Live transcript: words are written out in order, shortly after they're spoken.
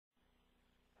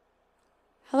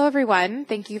Hello, everyone.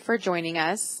 Thank you for joining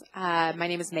us. My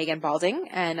name is Megan Balding,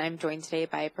 and I'm joined today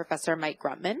by Professor Mike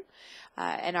Gruntman.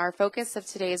 And our focus of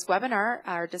today's webinar,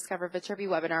 our Discover Viterbi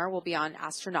webinar, will be on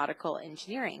astronautical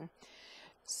engineering.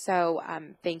 So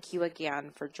thank you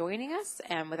again for joining us,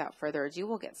 and without further ado,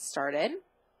 we'll get started.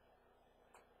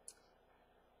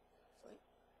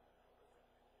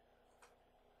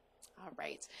 All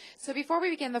right. So before we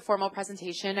begin the formal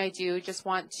presentation, I do just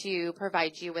want to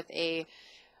provide you with a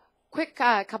quick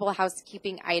couple of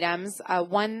housekeeping items.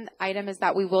 One item is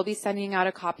that we will be sending out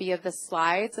a copy of the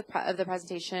slides of the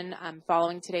presentation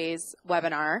following today's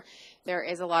webinar. There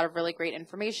is a lot of really great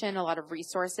information, a lot of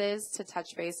resources to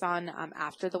touch base on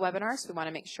after the webinar, so we want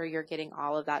to make sure you're getting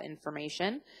all of that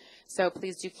information. So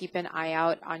please do keep an eye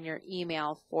out on your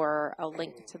email for a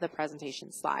link to the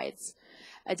presentation slides.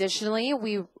 Additionally,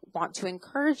 we want to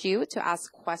encourage you to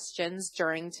ask questions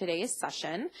during today's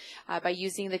session by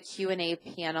using the Q&A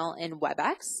panel in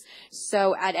WebEx.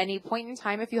 So at any point in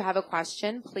time, if you have a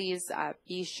question, please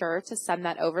be sure to send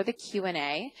that over the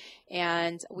Q&A,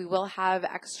 and we will have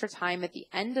extra time at the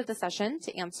end of the session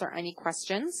to answer any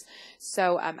questions.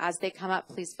 So as they come up,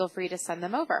 please feel free to send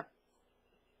them over.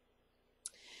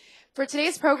 For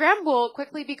today's program, we'll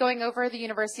quickly be going over the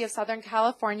University of Southern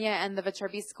California and the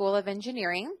Viterbi School of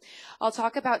Engineering. I'll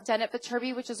talk about Dennett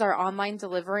Viterbi, which is our online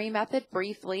delivery method,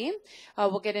 briefly.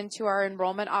 We'll get into our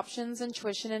enrollment options and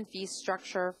tuition and fee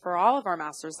structure for all of our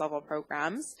master's level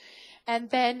programs.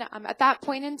 And then at that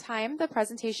point in time, the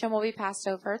presentation will be passed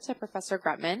over to Professor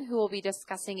Gruntman, who will be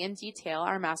discussing in detail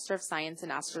our Master of Science in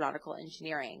Astronautical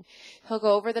Engineering. He'll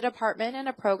go over the department and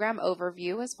a program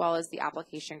overview as well as the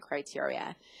application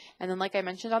criteria. And then, like I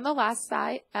mentioned on the last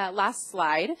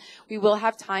slide, we will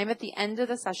have time at the end of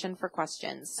the session for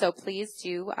questions. So please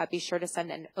do be sure to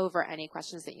send over any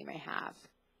questions that you may have.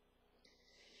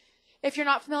 If you're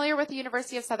not familiar with the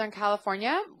University of Southern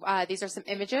California, these are some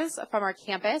images from our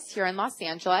campus here in Los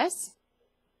Angeles.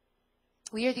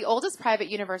 We are the oldest private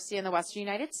university in the Western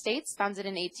United States, founded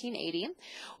in 1880.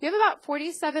 We have about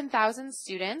 47,000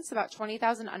 students, about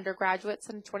 20,000 undergraduates,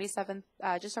 and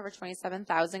just over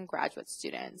 27,000 graduate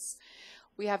students.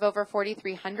 We have over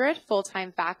 4,300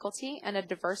 full-time faculty and a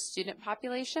diverse student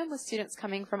population, with students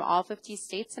coming from all 50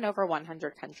 states and over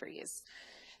 100 countries.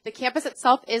 The campus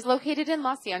itself is located in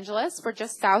Los Angeles. We're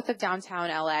just south of downtown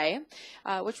LA,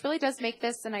 which really does make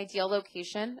this an ideal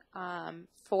location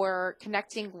for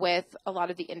connecting with a lot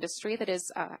of the industry that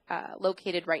is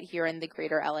located right here in the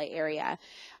greater LA area.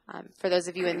 For those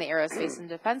of you in the aerospace and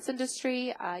defense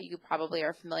industry, you probably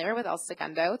are familiar with El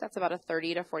Segundo. That's about a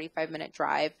 30 to 45-minute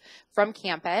drive from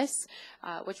campus,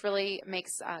 which really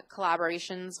makes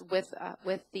collaborations with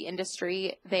the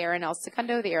industry there in El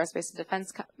Segundo, the aerospace and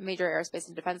defense, major aerospace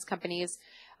and defense companies,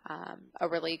 a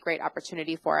really great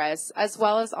opportunity for us, as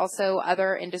well as also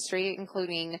other industry,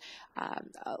 including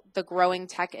the growing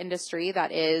tech industry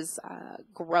that is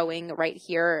growing right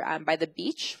here by the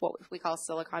beach, what we call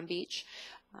Silicon Beach.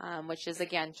 Which is,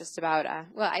 again, just about,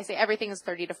 well, I say everything is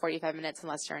 30 to 45 minutes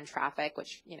unless you're in traffic,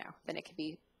 which, you know, then it could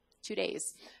be 2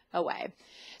 days away.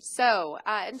 So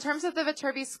in terms of the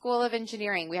Viterbi School of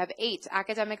Engineering, we have 8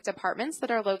 academic departments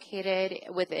that are located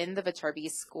within the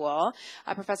Viterbi School.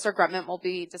 Professor Gruntman will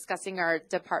be discussing our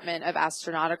Department of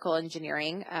Astronautical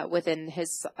Engineering within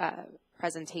his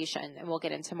presentation, and we'll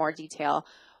get into more detail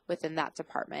within that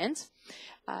department.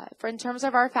 In terms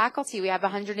of our faculty, we have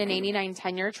 189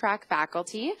 tenure track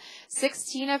faculty,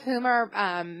 16 of whom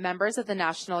are members of the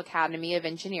National Academy of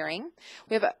Engineering.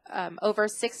 We have over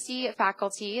 60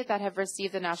 faculty that have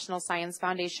received the National Science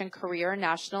Foundation Career,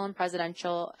 National, and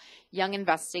Presidential Young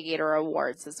Investigator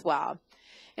Awards as well.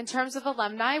 In terms of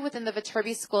alumni within the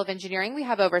Viterbi School of Engineering, we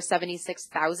have over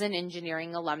 76,000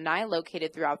 engineering alumni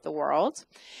located throughout the world.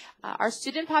 Our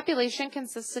student population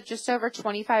consists of just over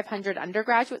 2,500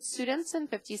 undergraduate students and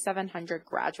 5,700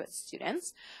 graduate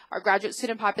students. Our graduate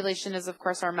student population is, of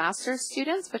course, our master's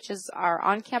students, which is our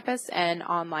on-campus and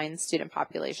online student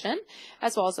population,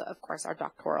 as well as, of course, our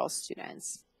doctoral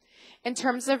students. In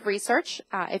terms of research,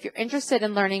 if you're interested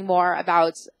in learning more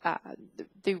about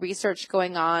the research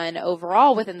going on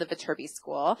overall within the Viterbi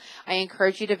School, I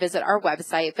encourage you to visit our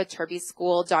website,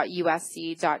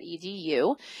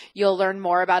 viterbischool.usc.edu. You'll learn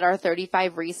more about our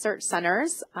 35 research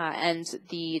centers and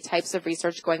the types of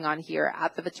research going on here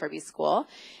at the Viterbi School.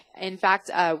 In fact,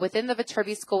 within the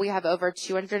Viterbi School, we have over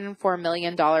 $204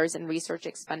 million in research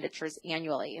expenditures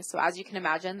annually. So as you can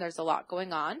imagine, there's a lot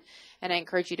going on, and I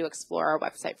encourage you to explore our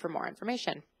website for more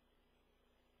information.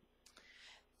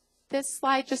 This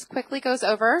slide just quickly goes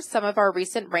over some of our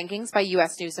recent rankings by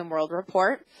U.S. News & World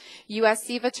Report.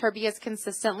 USC Viterbi is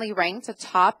consistently ranked a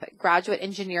top graduate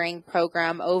engineering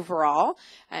program overall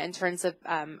in terms of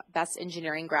best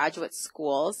engineering graduate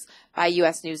schools by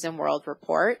U.S. News & World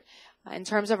Report. In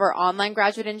terms of our online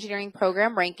graduate engineering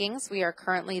program rankings, we are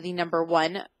currently the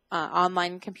 #1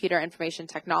 online computer information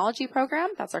technology program.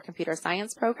 That's our computer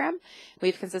science program.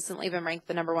 We've consistently been ranked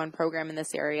the #1 program in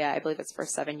this area. I believe it's for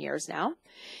 7 years now.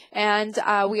 And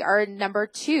we are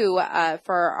 #2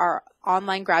 for our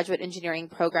online graduate engineering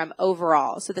program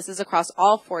overall. So this is across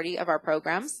all 40 of our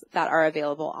programs that are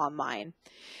available online.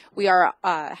 We are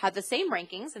have the same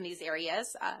rankings in these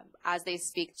areas as they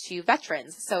speak to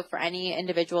veterans. So for any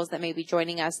individuals that may be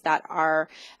joining us that are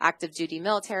active duty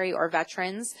military or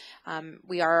veterans,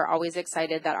 we are always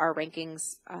excited that our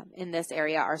rankings in this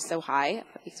area are so high,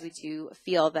 because we do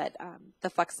feel that the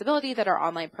flexibility that our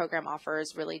online program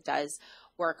offers really does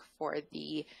work for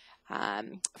the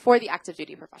active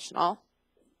duty professional.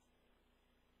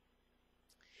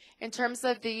 In terms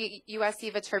of the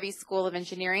USC Viterbi School of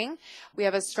Engineering, we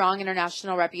have a strong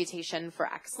international reputation for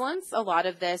excellence. A lot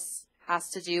of this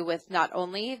has to do with not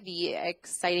only the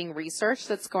exciting research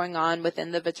that's going on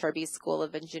within the Viterbi School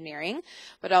of Engineering,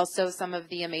 but also some of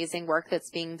the amazing work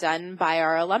that's being done by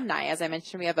our alumni. As I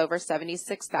mentioned, we have over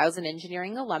 76,000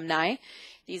 engineering alumni.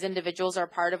 These individuals are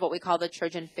part of what we call the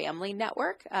Trojan Family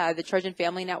Network. The Trojan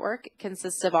Family Network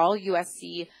consists of all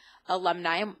USC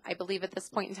alumni. I believe at this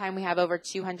point in time we have over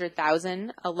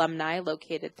 200,000 alumni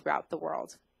located throughout the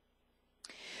world.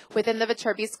 Within the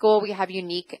Viterbi School, we have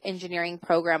unique engineering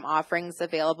program offerings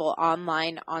available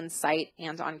online, on-site,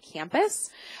 and on campus.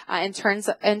 In terms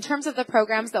of the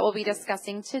programs that we'll be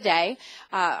discussing today,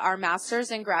 our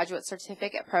master's and graduate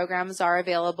certificate programs are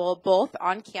available both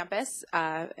on campus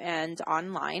and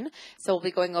online. So we'll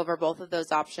be going over both of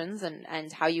those options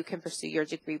and how you can pursue your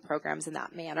degree programs in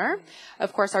that manner.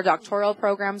 Of course, our doctoral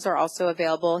programs are also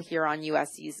available here on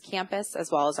USC's campus, as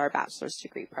well as our bachelor's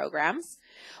degree programs.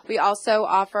 We also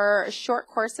offer short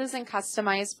courses and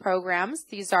customized programs.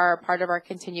 These are part of our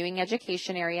continuing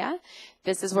education area.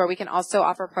 This is where we can also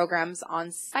offer programs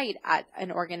on site at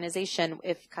an organization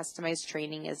if customized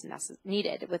training is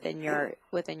needed within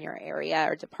your area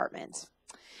or department.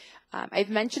 I've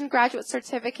mentioned graduate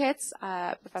certificates.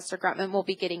 Professor Gruntman will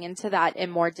be getting into that in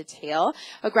more detail.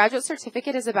 A graduate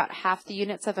certificate is about half the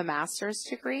units of a master's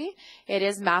degree. It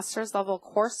is master's level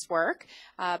coursework,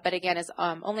 but again is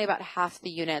only about half the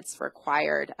units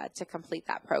required to complete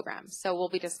that program. So we'll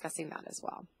be discussing that as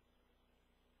well.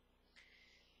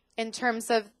 In terms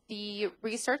of the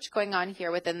research going on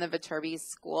here within the Viterbi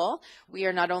School, we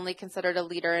are not only considered a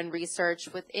leader in research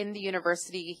within the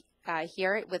university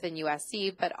here within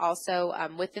USC, but also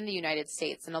within the United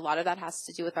States. And a lot of that has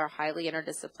to do with our highly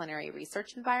interdisciplinary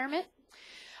research environment.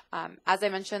 As I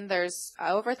mentioned, there's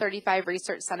over 35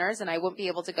 research centers, and I won't be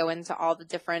able to go into all the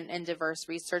different and diverse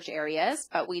research areas,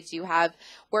 but we do have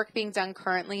work being done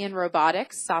currently in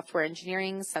robotics, software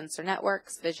engineering, sensor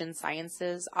networks, vision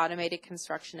sciences, automated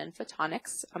construction, and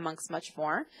photonics, amongst much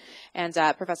more. And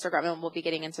Professor Gruntman will be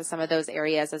getting into some of those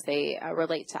areas as they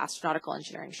relate to astronautical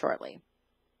engineering shortly.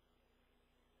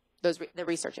 The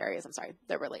research areas,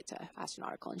 that relate to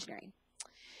astronautical engineering.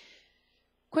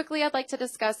 Quickly, I'd like to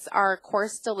discuss our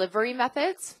course delivery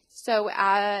methods. So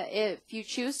if you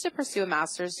choose to pursue a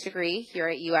master's degree here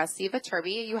at USC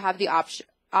Viterbi, you have the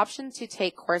option to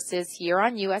take courses here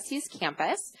on USC's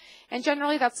campus. And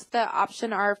generally, that's the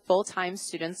option our full-time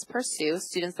students pursue,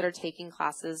 students that are taking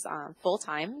classes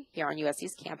full-time here on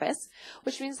USC's campus,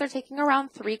 which means they're taking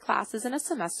around 3 classes in a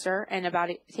semester and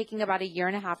taking about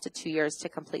 1.5 to 2 years to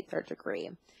complete their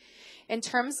degree. In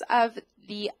terms of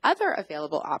the other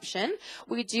available option,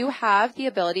 we do have the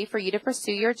ability for you to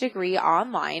pursue your degree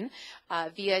online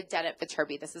via Dennett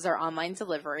Viterbi. This is our online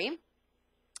delivery.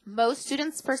 Most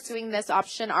students pursuing this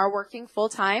option are working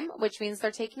full-time, which means they're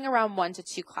taking around 1 to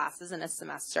 2 classes in a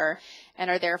semester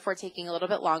and are therefore taking a little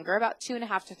bit longer, about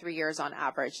 2.5 to 3 years on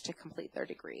average, to complete their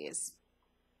degrees.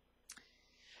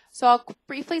 So I'll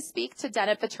briefly speak to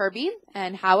Dennett Viterbi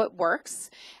and how it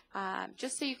works,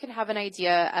 just so you can have an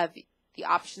idea of the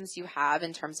options you have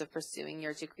in terms of pursuing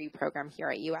your degree program here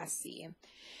at USC.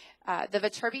 The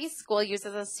Viterbi School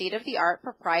uses a state-of-the-art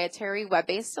proprietary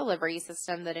web-based delivery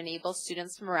system that enables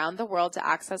students from around the world to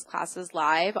access classes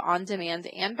live, on demand,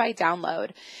 and by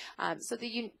download. So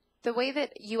the The way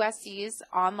that USC's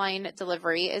online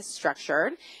delivery is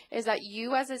structured is that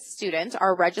you as a student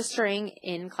are registering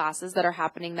in classes that are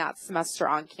happening that semester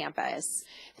on campus.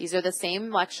 These are the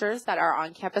same lectures that our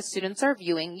on-campus students are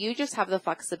viewing. You just have the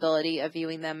flexibility of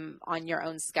viewing them on your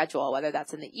own schedule, whether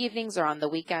that's in the evenings or on the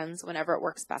weekends, whenever it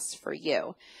works best for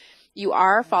you. You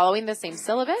are following the same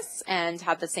syllabus and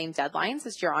have the same deadlines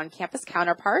as your on-campus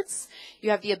counterparts.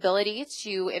 You have the ability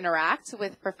to interact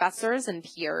with professors and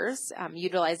peers,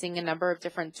 utilizing a number of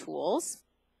different tools.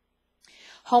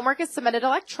 Homework is submitted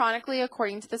electronically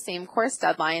according to the same course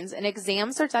deadlines, and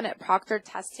exams are done at proctored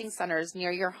testing centers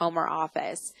near your home or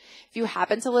office. If you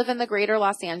happen to live in the greater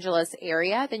Los Angeles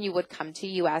area, then you would come to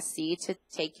USC to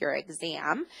take your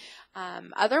exam.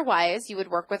 Otherwise, you would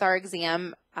work with our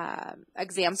exams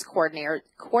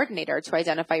coordinator to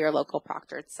identify your local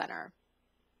proctored center.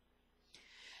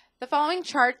 The following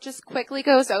chart just quickly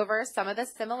goes over some of the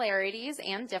similarities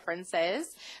and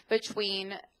differences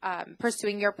between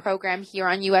pursuing your program here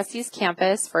on USC's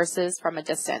campus versus from a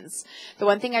distance. The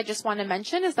one thing I just want to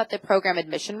mention is that the program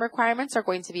admission requirements are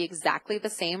going to be exactly the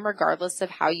same regardless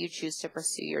of how you choose to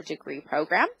pursue your degree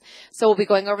program. So we'll be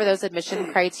going over those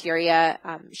admission criteria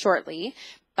shortly.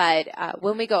 But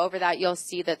when we go over that, you'll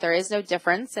see that there is no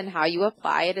difference in how you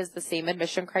apply. It is the same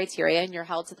admission criteria, and you're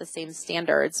held to the same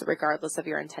standards regardless of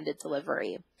your intended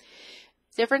delivery.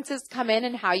 Differences come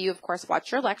in how you, of course,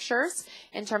 watch your lectures.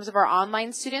 In terms of our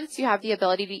online students, you have the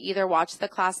ability to either watch the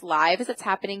class live as it's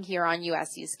happening here on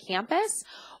USC's campus,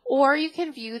 or you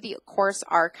can view the course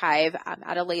archive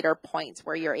at a later point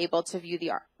where you're able to view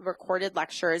the recorded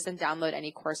lectures and download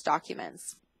any course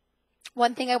documents.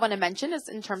 One thing I want to mention is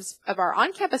in terms of our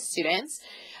on-campus students,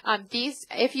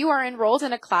 if you are enrolled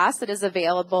in a class that is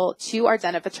available to our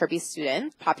Viterbi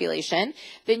student population,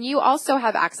 then you also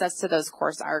have access to those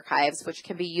course archives, which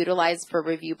can be utilized for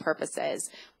review purposes.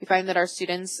 We find that our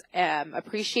students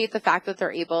appreciate the fact that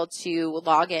they're able to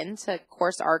log into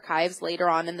course archives later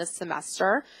on in the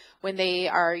semester when they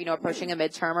are, approaching a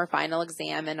midterm or final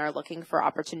exam and are looking for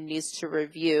opportunities to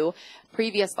review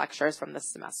previous lectures from the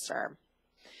semester.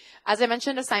 As I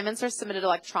mentioned, assignments are submitted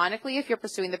electronically if you're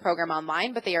pursuing the program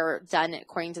online, but they are done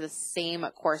according to the same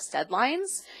course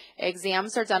deadlines.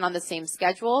 Exams are done on the same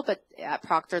schedule, but at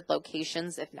proctored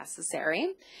locations if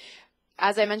necessary.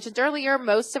 As I mentioned earlier,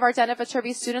 most of our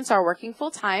Viterbi students are working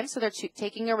full-time, so they're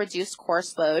taking a reduced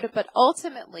course load, but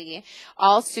ultimately,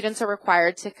 all students are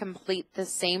required to complete the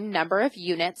same number of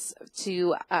units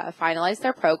to finalize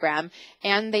their program,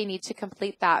 and they need to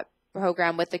complete that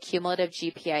program with a cumulative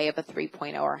GPA of a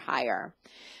 3.0 or higher.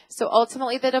 So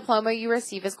ultimately, the diploma you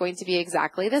receive is going to be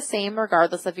exactly the same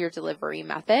regardless of your delivery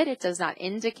method. It does not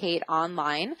indicate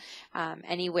online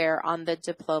anywhere on the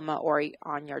diploma or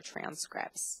on your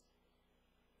transcripts.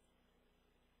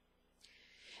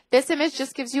 This image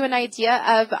just gives you an idea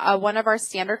of one of our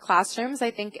standard classrooms.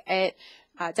 I think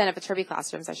Viterbi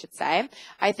classrooms, I should say.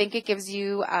 I think it gives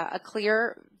you a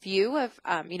clear view of,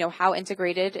 how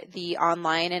integrated the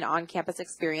online and on-campus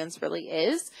experience really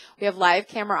is. We have live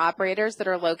camera operators that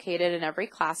are located in every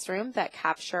classroom that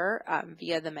capture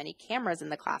via the many cameras in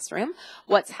the classroom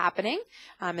what's happening.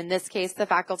 In this case, the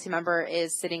faculty member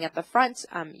is sitting at the front,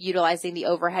 utilizing the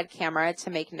overhead camera to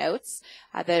make notes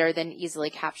that are then easily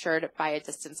captured by a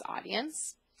distance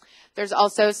audience. There's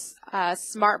also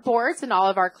smart boards in all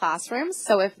of our classrooms,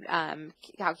 so if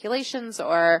calculations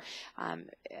or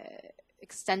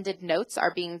extended notes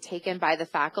are being taken by the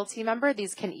faculty member,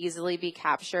 these can easily be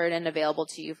captured and available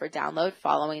to you for download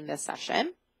following this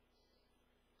session.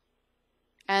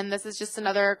 And this is just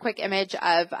another quick image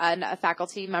of a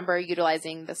faculty member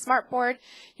utilizing the smartboard.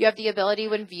 You have the ability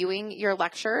when viewing your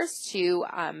lectures to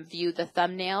view the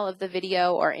thumbnail of the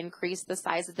video or increase the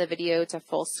size of the video to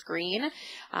full screen.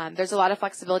 There's a lot of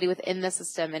flexibility within the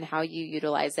system and how you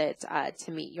utilize it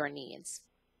to meet your needs.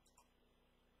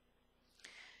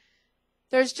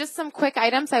 There's just some quick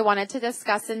items I wanted to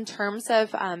discuss in terms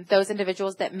of those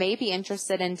individuals that may be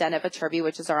interested in Viterbi,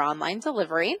 which is our online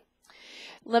delivery.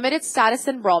 Limited status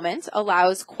enrollment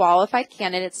allows qualified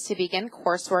candidates to begin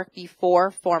coursework before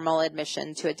formal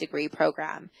admission to a degree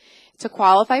program. To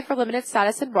qualify for limited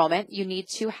status enrollment, you need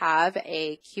to have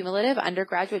a cumulative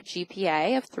undergraduate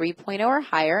GPA of 3.0 or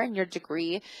higher, and your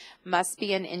degree must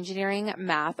be in engineering,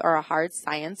 math, or a hard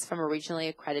science from a regionally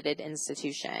accredited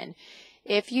institution.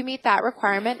 If you meet that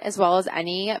requirement, as well as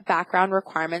any background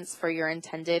requirements for your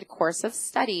intended course of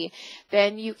study,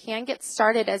 then you can get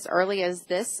started as early as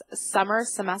this summer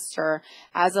semester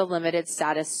as a limited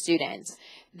status student.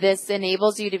 This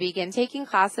enables you to begin taking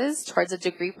classes towards a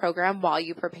degree program while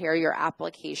you prepare your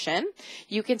application.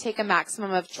 You can take a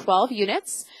maximum of 12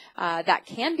 units that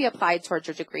can be applied towards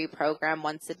your degree program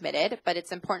once admitted, but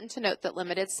it's important to note that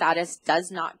limited status does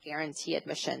not guarantee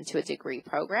admission to a degree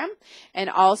program, and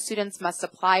all students must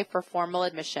apply for formal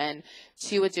admission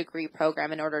to a degree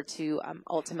program in order to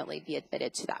ultimately be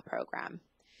admitted to that program.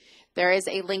 There is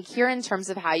a link here in terms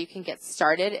of how you can get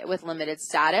started with limited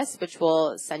status, which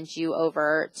will send you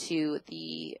over to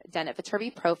the Dennett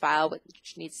Viterbi profile,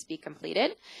 which needs to be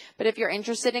completed. But if you're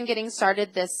interested in getting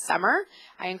started this summer,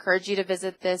 I encourage you to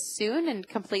visit this soon and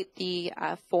complete the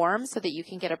form so that you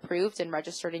can get approved and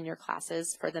registered in your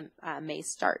classes for the May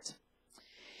start.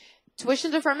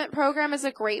 Tuition deferment program is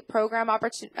a great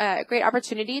great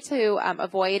opportunity to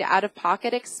avoid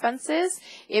out-of-pocket expenses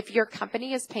if your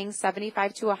company is paying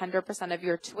 75 to 100% of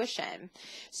your tuition.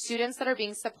 Students that are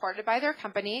being supported by their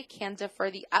company can defer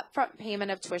the upfront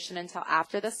payment of tuition until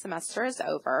after the semester is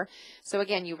over. So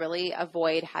again, you really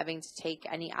avoid having to take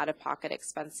any out-of-pocket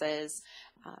expenses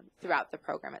throughout the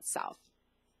program itself.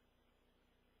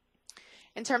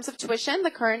 In terms of tuition, the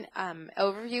current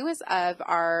overview is of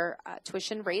our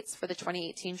tuition rates for the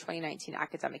 2018-2019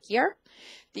 academic year.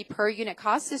 The per unit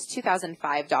cost is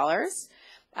 $2,005.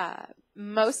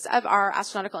 Most of our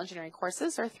astronautical engineering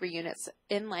courses are 3 units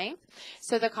in length,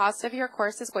 so the cost of your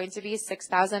course is going to be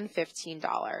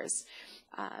 $6,015.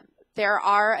 There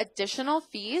are additional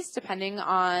fees depending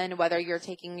on whether you're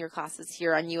taking your classes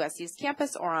here on USC's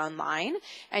campus or online,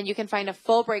 and you can find a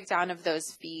full breakdown of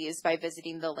those fees by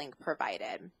visiting the link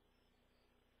provided.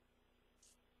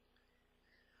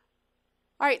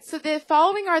 All right, so the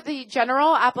following are the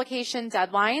general application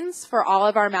deadlines for all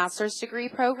of our master's degree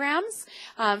programs.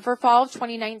 For fall of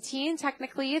 2019,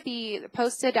 technically the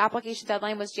posted application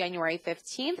deadline was January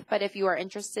 15th, but if you are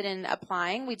interested in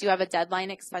applying, we do have a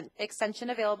deadline extension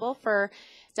available for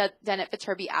Dennett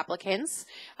Viterbi applicants.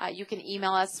 You can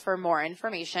email us for more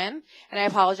information. And I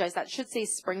apologize, that should say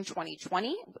spring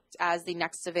 2020 as the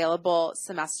next available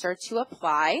semester to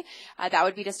apply. That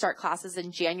would be to start classes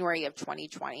in January of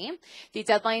 2020. The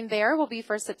deadline there will be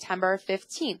for September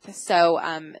 15th. So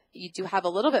you do have a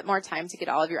little bit more time to get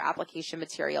all of your application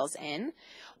materials in.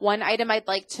 One item I'd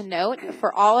like to note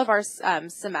for all of our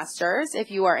semesters, if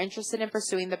you are interested in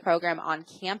pursuing the program on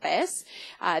campus,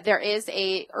 there is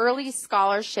a early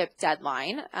scholarship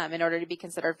deadline in order to be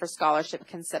considered for scholarship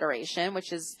consideration,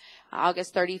 which is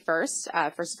August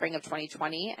 31st for spring of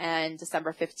 2020 and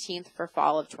December 15th for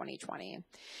fall of 2020.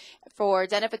 For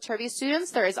Dennett Viterbi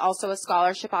students, there is also a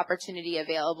scholarship opportunity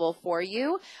available for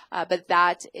you, but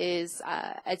that is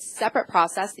a separate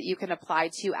process that you can apply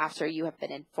to after you have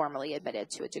been formally admitted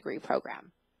to a degree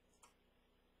program.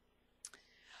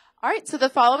 All right, so the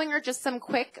following are just some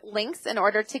quick links in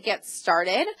order to get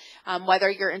started, whether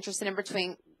you're interested in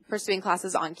pursuing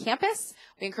classes on campus.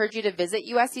 We encourage you to visit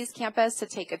USC's campus to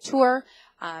take a tour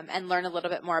and learn a little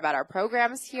bit more about our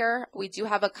programs here. We do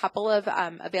have a couple of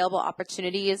available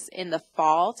opportunities in the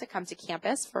fall to come to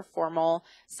campus for formal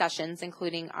sessions,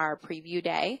 including our preview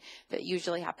day that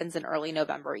usually happens in early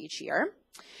November each year.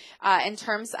 In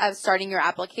terms of starting your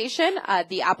application,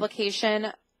 the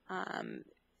application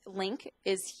link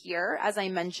is here. As I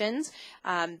mentioned,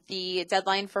 the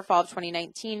deadline for fall of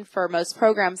 2019 for most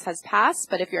programs has passed,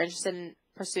 but if you're interested in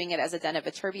pursuing it as a Dennett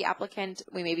Viterbi applicant,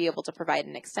 we may be able to provide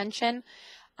an extension.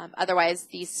 Otherwise,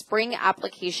 the spring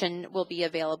application will be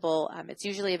available. It's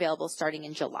usually available starting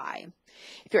in July.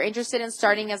 If you're interested in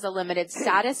starting as a limited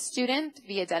status student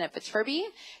via Dennett Viterbi,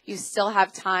 you still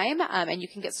have time, and you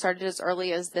can get started as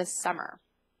early as this summer.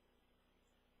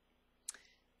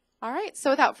 All right, so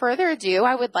without further ado,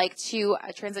 I would like to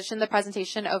transition the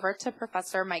presentation over to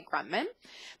Professor Mike Gruntman.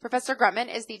 Professor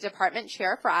Gruntman is the department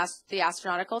chair for the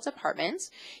Astronautical Department.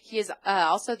 He is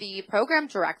also the program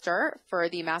director for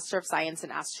the Master of Science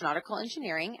in Astronautical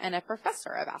Engineering and a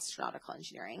professor of Astronautical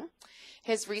Engineering.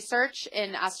 His research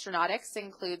in astronautics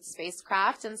includes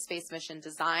spacecraft and space mission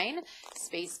design,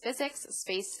 space physics,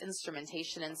 space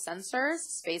instrumentation and sensors,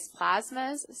 space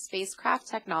plasmas, spacecraft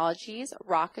technologies,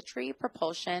 rocketry,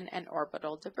 propulsion, and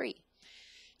orbital debris.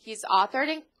 He's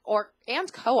authored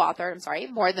and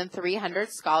co-authored, more than 300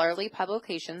 scholarly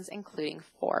publications, including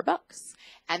 4 books.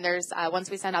 And there's, once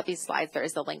we send out these slides, there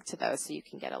is a link to those so you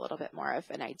can get a little bit more of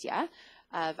an idea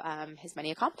of his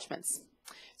many accomplishments.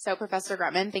 So Professor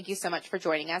Gruntman, thank you so much for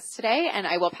joining us today, and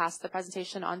I will pass the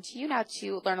presentation on to you now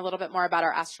to learn a little bit more about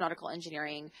our astronautical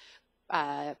engineering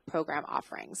program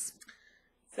offerings.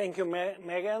 Thank you,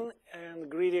 Megan, and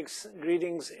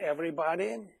greetings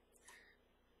everybody.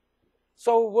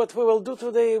 So what we will do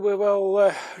today, we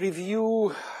will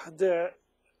review the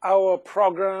our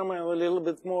program and a little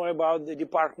bit more about the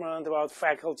department, about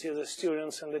faculty, the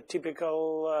students, and the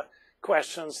typical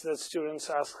questions that students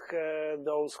ask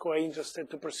those who are interested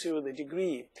to pursue the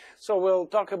degree. So we'll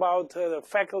talk about the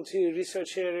faculty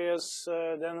research areas,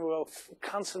 then we'll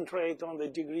concentrate on the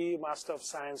degree, Master of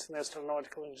Science in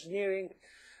Astronautical Engineering.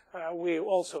 We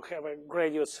also have a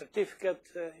graduate certificate.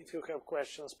 If you have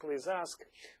questions, please ask.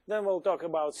 Then we'll talk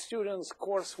about students,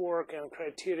 coursework, and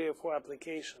criteria for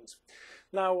applications.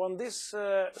 Now, on this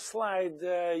slide,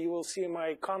 you will see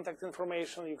my contact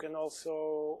information. You can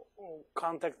also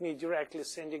contact me directly,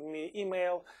 sending me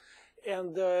email.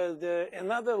 And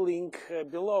another link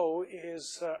below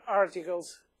is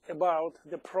articles about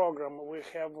the program. We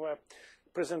have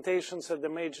presentations at the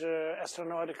major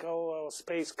astronautical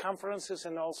space conferences,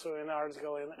 and also an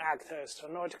article in Acta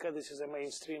Astronautica. This is a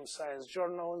mainstream science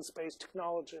journal in space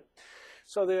technology.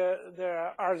 So there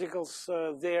are articles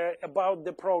there about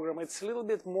the program. It's a little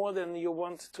bit more than you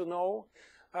want to know,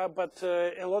 but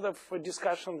a lot of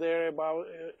discussion there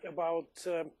about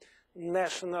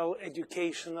national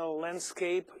educational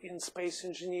landscape in space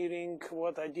engineering,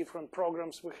 what are different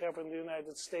programs we have in the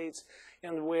United States,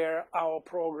 and where our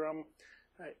program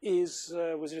is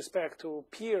with respect to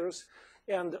peers,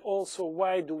 and also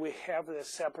why do we have a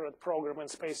separate program in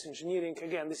space engineering.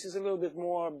 Again, this is a little bit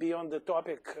more beyond the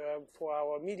topic for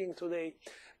our meeting today,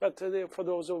 but for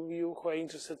those of you who are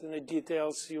interested in the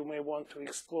details, you may want to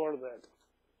explore that.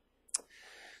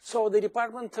 So the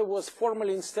department was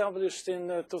formally established in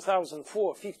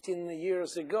 2004, 15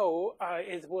 years ago.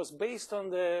 It was based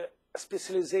on the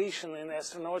specialization in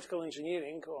astronautical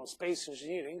engineering or space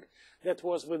engineering that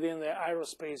was within the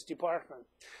aerospace department.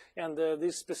 And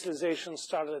this specialization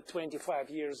started 25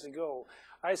 years ago.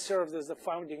 I served as the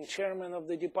founding chairman of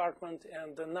the department,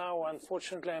 and now,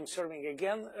 unfortunately, I'm serving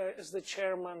again as the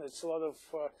chairman. It's a lot of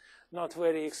not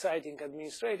very exciting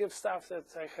administrative stuff that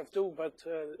I have to, but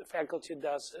the faculty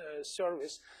does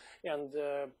service, and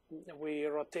we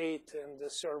rotate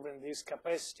and serve in this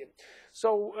capacity.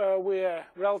 So we are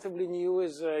relatively new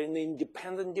as an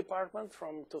independent department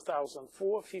from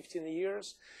 2004, 15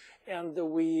 years, and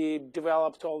we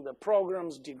developed all the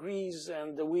programs, degrees,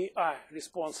 and we are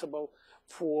responsible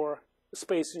for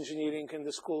space engineering in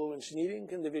the School of Engineering,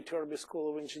 in the Viterbi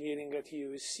School of Engineering at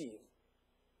USC.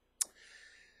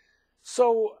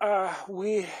 So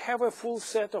we have a full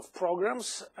set of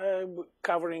programs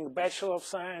covering Bachelor of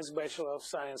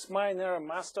Science Minor,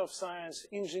 Master of Science,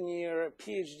 Engineer,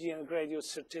 PhD, and Graduate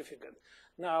Certificate.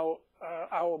 Now,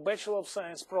 our Bachelor of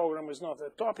Science program is not a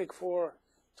topic for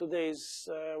today's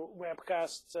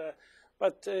webcast,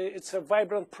 but it's a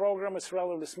vibrant program. It's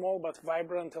relatively small, but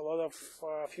vibrant. A lot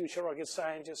of future rocket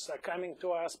scientists are coming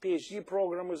to us. PhD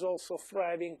program is also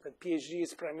thriving, but PhD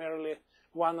is primarily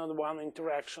one-on-one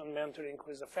interaction, mentoring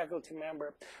with a faculty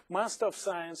member. Master of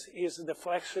Science is the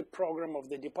flagship program of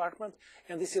the department,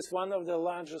 and this is one of the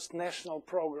largest national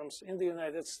programs in the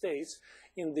United States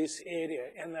in this area.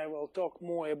 And I will talk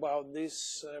more about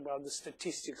this, about the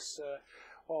statistics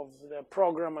of the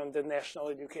program and the national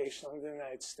education in the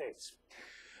United States.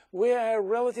 We are a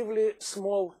relatively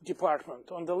small department.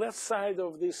 On the left side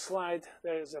of this slide,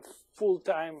 there is a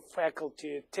full-time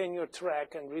faculty, tenure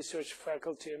track and research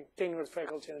faculty, tenured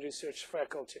faculty and research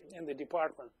faculty in the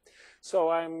department. So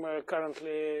I'm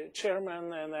currently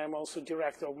chairman, and I'm also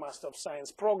director of Master of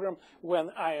Science program. When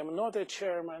I am not a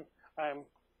chairman,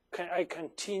 I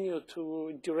continue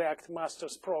to direct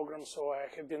master's program, so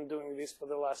I have been doing this for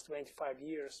the last 25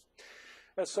 years.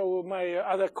 So my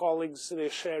other colleagues, they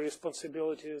share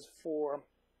responsibilities for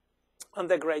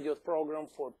undergraduate program,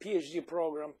 for PhD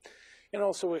program, and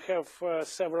also we have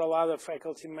several other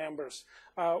faculty members.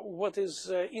 What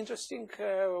is interesting,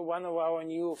 one of our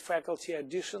new faculty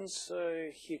additions,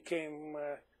 he came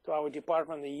to our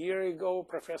department a year ago.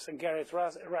 Professor Garrett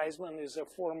Reisman is a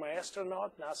former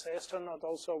astronaut, NASA astronaut,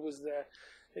 also with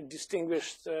the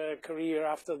distinguished career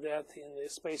after that in the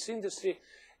space industry,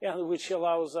 and which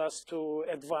allows us to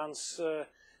advance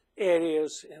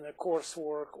areas in the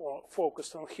coursework or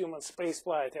focused on human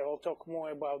spaceflight. I will talk more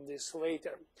about this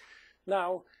later.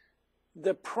 Now,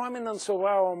 the prominence of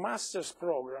our master's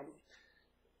program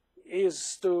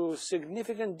is to a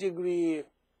significant degree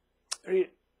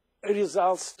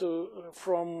results to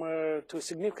a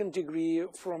significant degree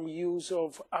from use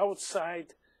of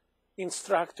outside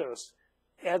instructors,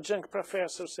 adjunct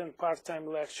professors, and part-time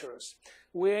lecturers.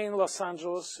 We're in Los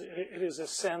Angeles. It is a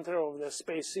center of the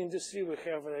space industry. We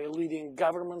have leading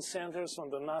government centers on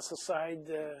the NASA side,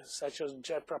 such as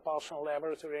Jet Propulsion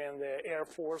Laboratory and the Air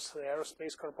Force, the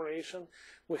Aerospace Corporation.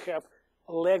 We have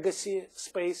legacy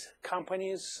space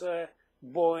companies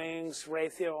Boeings,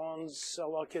 Raytheons,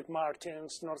 Lockheed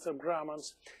Martins, Northrop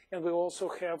Grumman's, and we also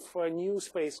have new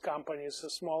space companies,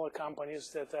 smaller companies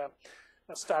that are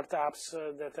startups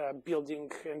that are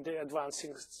building and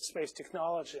advancing space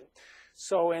technology.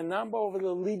 So a number of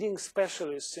the leading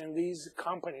specialists in these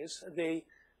companies, they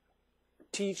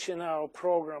teach in our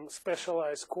program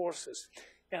specialized courses.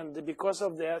 And because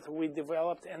of that, we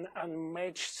developed an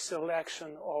unmatched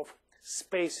selection of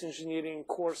space engineering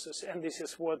courses. And this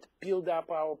is what built up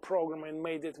our program and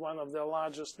made it one of the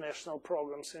largest national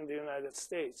programs in the United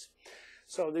States.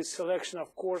 So this selection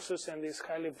of courses and these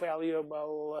highly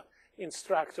valuable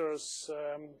instructors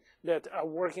that are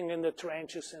working in the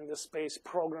trenches in the space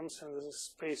programs, in the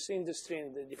space industry,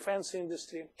 in the defense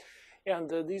industry.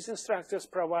 And these instructors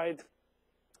provide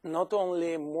not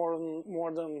only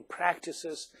modern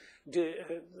practices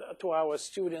to our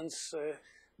students,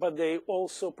 but they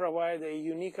also provide a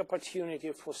unique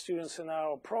opportunity for students in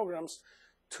our programs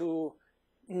to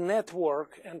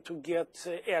network and to get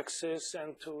access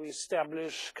and to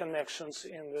establish connections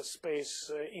in the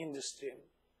space industry.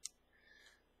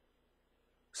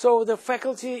 So the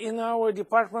faculty in our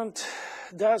department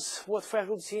does what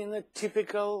faculty in a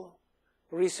typical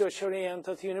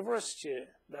research-oriented university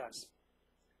does.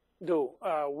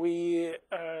 We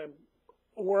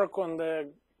work on the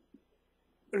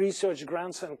research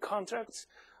grants and contracts.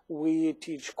 We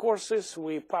teach courses.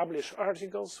 We publish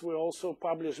articles. We also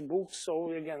publish books.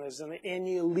 So again, as in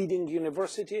any leading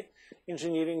university,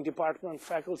 engineering department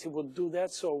faculty would do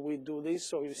that. So we do this.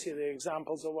 So you see the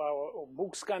examples of our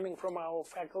books coming from our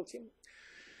faculty.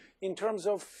 In terms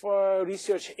of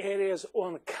research areas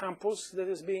on campus that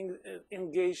is being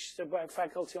engaged by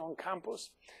faculty on campus,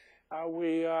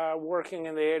 we are working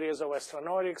in the areas of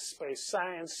astronautics, space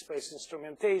science, space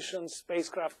instrumentation,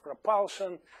 spacecraft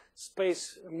propulsion,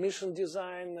 space mission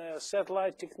design,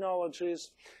 satellite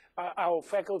technologies. Our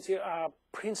faculty are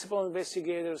principal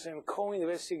investigators and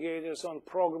co-investigators on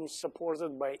programs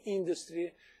supported by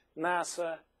industry,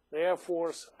 NASA, the Air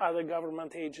Force, other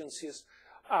government agencies.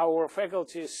 Our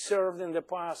faculty served in the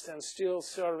past and still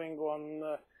serving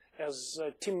on as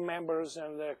team members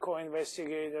and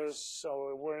co-investigators.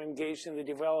 So we're engaged in the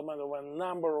development of a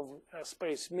number of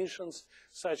space missions,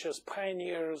 such as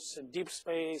Pioneers, Deep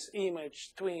Space,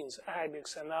 Image, Twins,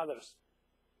 IBEX, and others.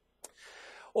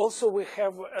 Also, we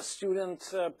have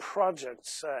student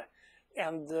projects,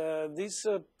 and these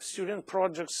student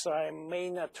projects are a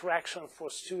main attraction for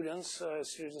students.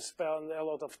 Students spend a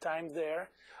lot of time there.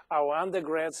 Our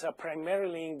undergrads are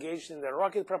primarily engaged in the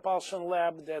rocket propulsion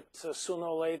lab that sooner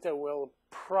or later will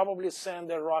probably send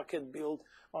a rocket built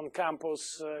on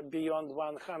campus beyond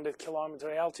 100-kilometer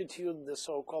altitude, the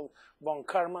so-called von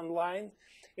Karman line.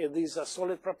 These are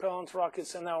solid propellant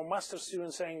rockets, and our master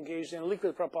students are engaged in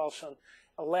liquid propulsion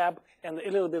lab. And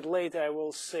a little bit later, I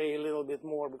will say a little bit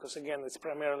more because, again, it's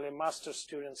primarily master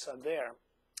students are there.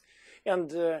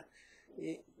 And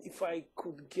if I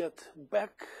could get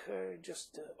back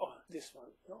oh, this one.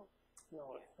 No,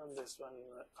 not this one.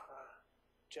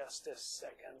 Just a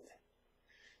second.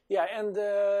 Yeah, and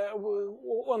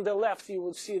on the left, you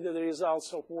would see that the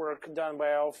results of work done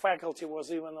by our faculty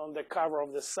was even on the cover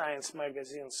of the Science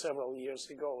magazine several years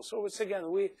ago. So it's, again,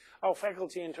 our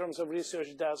faculty in terms of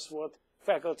research does what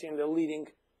faculty in the leading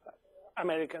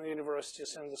American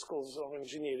universities and the schools of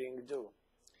engineering do.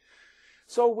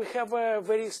 So we have a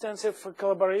very extensive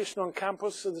collaboration on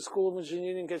campus. The School of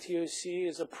Engineering at USC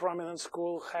is a prominent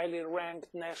school, highly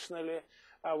ranked nationally.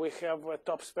 We have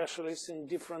top specialists in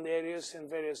different areas in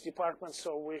various departments,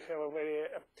 so we have a very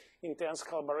intense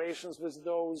collaborations with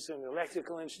those in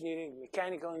electrical engineering,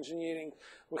 mechanical engineering.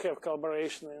 We have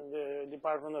collaboration in the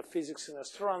Department of Physics and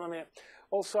Astronomy.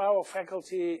 Also, our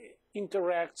faculty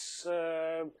interacts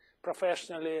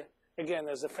professionally, again,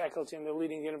 as a faculty in the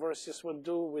leading universities would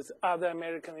do with other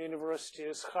American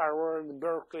universities, Harvard,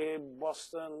 Berkeley,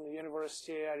 Boston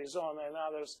University, Arizona, and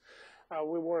others.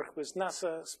 We work with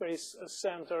NASA space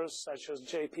centers such as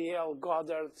JPL,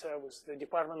 Goddard, with the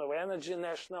Department of Energy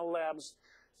national labs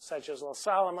such as Los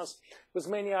Alamos, with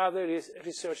many other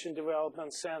research and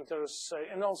development centers,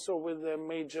 and also with the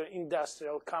major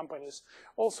industrial companies.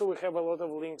 Also, we have a lot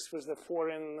of links with the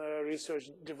foreign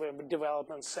research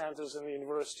development centers and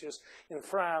universities in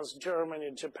France,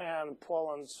 Germany, Japan,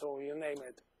 Poland, so you name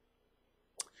it.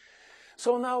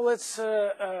 So now let's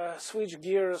switch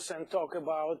gears and talk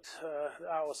about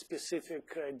our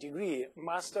specific degree,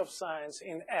 Master of Science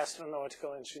in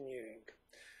Astronautical Engineering.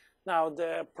 Now,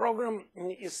 the program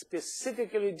is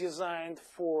specifically designed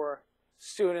for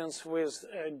students with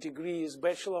degrees,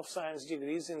 Bachelor of Science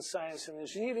degrees in science and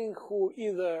engineering, who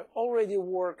either already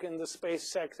work in the space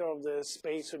sector of the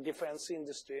space or defense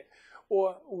industry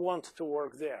or want to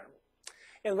work there.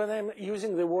 And when I'm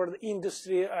using the word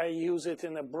industry, I use it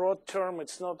in a broad term.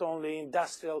 It's not only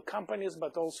industrial companies,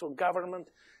 but also government,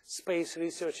 space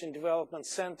research and development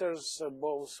centers,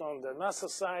 both on the NASA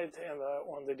side and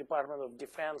on the Department of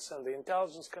Defense and the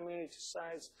intelligence community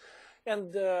sides,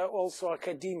 and also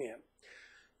academia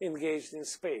engaged in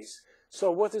space. So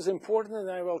what is important,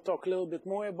 and I will talk a little bit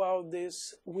more about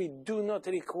this, we do not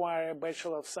require a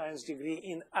Bachelor of Science degree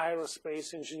in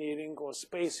aerospace engineering or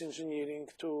space engineering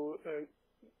to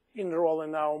enroll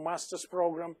in our master's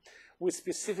program. We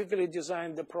specifically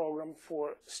designed the program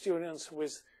for students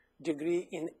with degree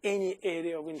in any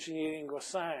area of engineering or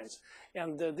science.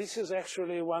 And this is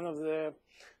actually one of the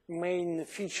main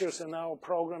features in our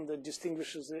program that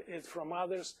distinguishes it from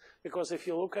others, because if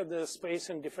you look at the space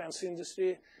and defense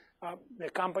industry, the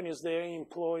companies there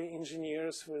employ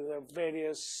engineers with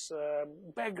various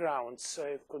backgrounds.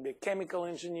 It could be chemical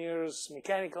engineers,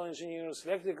 mechanical engineers,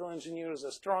 electrical engineers,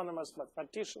 astronomers,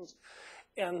 mathematicians.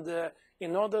 And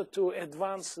in order to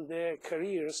advance their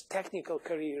careers, technical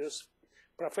careers,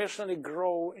 professionally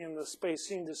grow in the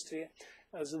space industry,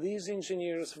 as these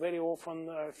engineers very often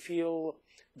feel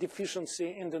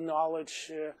deficiency in the knowledge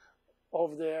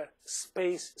of the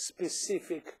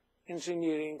space-specific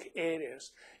engineering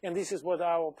areas. And this is what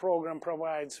our program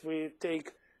provides. We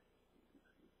take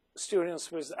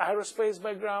students with aerospace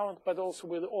background, but also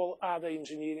with all other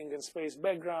engineering and space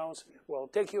backgrounds. We'll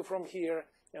take you from here,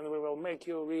 and we will make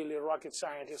you really rocket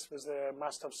scientists with a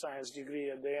Master of Science degree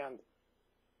at the end.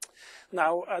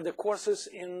 Now, the courses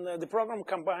in the program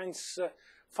combines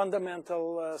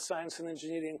fundamental science and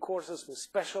engineering courses with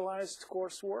specialized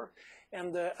coursework,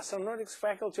 and the astronautics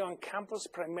faculty on campus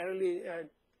primarily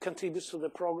contributes to the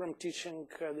program teaching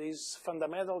these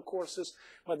fundamental courses,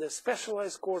 but the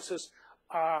specialized courses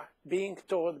are being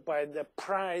taught by the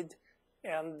pride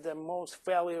and the most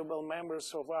valuable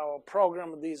members of our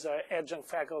program. These are adjunct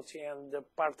faculty and the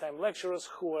part-time lecturers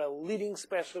who are leading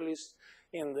specialists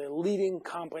in the leading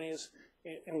companies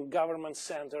in government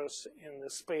centers in the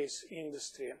space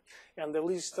industry. And the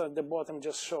list at the bottom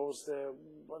just shows the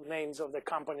names of the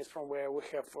companies from where we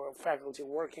have faculty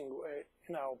working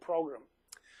in our program.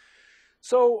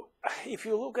 So if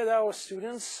you look at our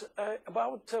students,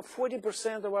 about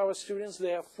 40% of our students,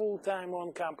 they are full-time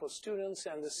on-campus students,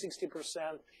 and the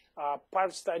 60% are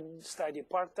study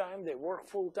part-time, they work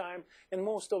full-time, and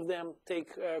most of them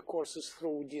take courses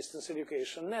through distance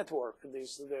education network.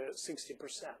 This is the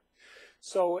 60%.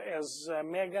 So as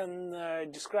Megan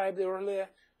described earlier,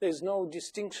 there's no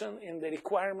distinction in the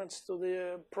requirements to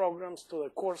the programs, to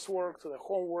the coursework, to the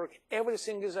homework.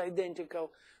 Everything is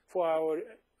identical for our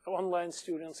online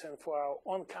students and for our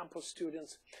on-campus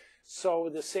students. So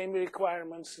the same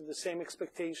requirements, the same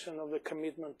expectation of the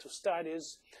commitment to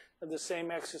studies, the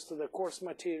same access to the course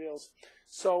materials.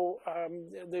 So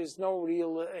there's no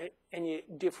real any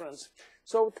difference.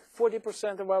 So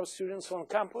 40% of our students on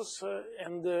campus,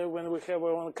 and when we have an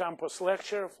on-campus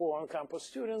lecture for on-campus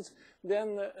students,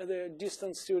 then the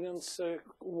distant students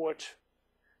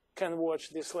can watch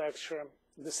this lecture,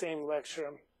 the same lecture,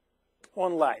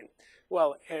 online.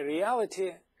 Well, in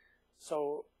reality,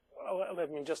 so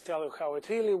let me just tell you how it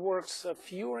really works.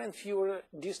 Fewer and fewer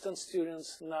distant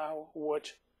students now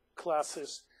watch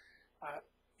classes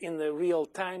in the real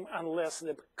time, unless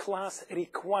the class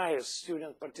requires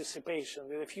student participation.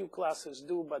 A few classes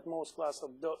do, but most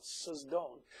classes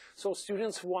don't. So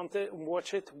students want to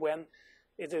watch it when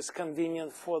it is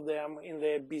convenient for them in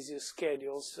their busy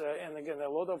schedules. And again, a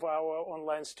lot of our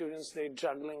online students, they're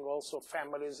juggling also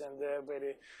families and their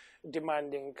very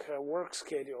demanding work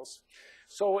schedules.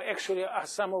 So actually,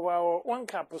 some of our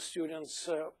on-campus students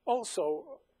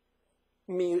also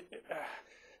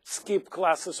skip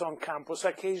classes on campus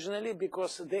occasionally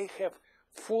because they have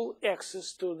full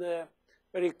access to the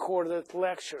recorded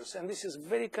lectures. And this is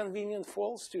very convenient for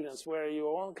all students, whether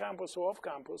you're on campus or off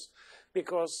campus,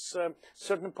 because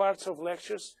certain parts of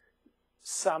lectures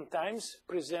sometimes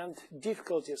present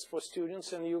difficulties for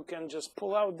students, and you can just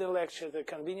pull out the lecture at a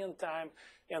convenient time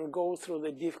and go through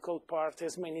the difficult part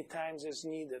as many times as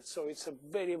needed. So it's a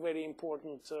very, very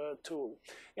important tool.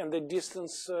 And the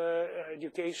distance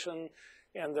education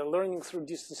and the learning through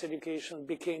distance education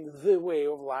became the way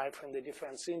of life in the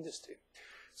defense industry.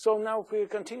 So now if we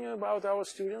continue about our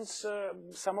students,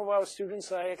 some of our students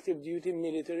are active duty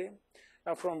military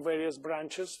from various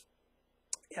branches.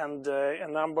 And a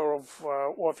number of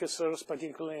officers,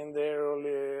 particularly in their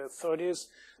early 30s,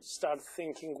 start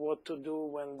thinking what to do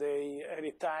when they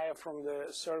retire from the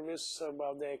service,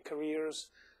 about their careers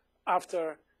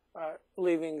after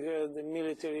leaving the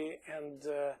military and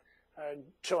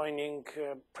joining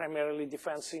primarily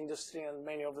defense industry, and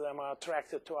many of them are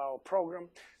attracted to our program.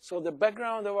 So the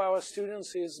background of our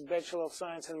students is Bachelor of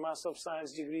Science and Master of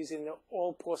Science degrees in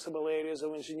all possible areas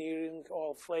of engineering,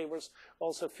 all flavors,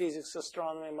 also physics,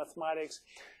 astronomy, mathematics.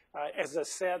 As I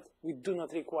said, we do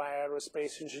not require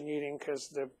aerospace engineering as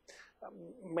the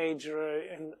major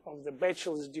of the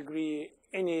bachelor's degree.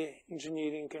 Any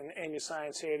engineering in any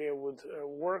science area would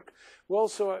work. We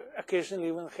also occasionally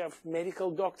even have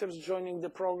medical doctors joining the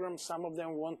program. Some of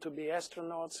them want to be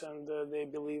astronauts, and they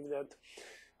believe that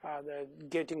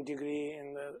getting degree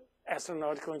in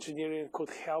astronautical engineering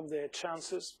could help their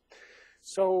chances.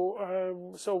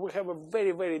 So, so we have a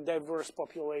very, very diverse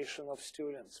population of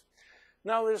students.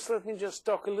 Now let me just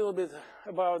talk a little bit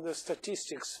about the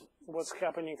statistics, what's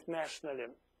happening nationally.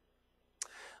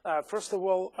 First of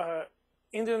all,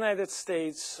 in the United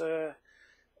States, there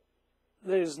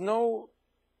is no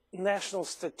national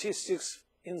statistics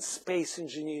in space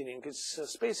engineering.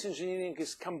 Space engineering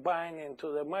is combined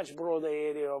into the much broader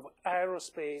area of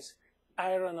aerospace,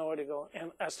 aeronautical,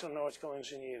 and astronautical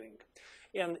engineering.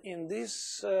 And in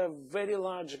this very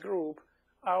large group,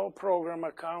 our program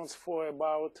accounts for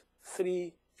about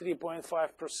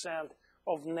 3.5%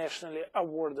 of nationally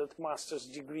awarded master's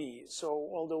degree. So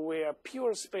although we are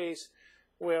pure space,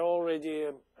 we're already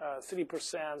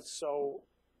 3%. So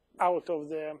out of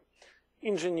the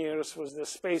engineers with the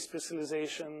space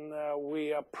specialization,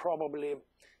 we are probably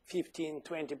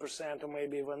 15–20% or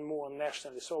maybe even more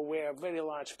nationally. So we're a very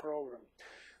large program.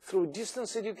 Through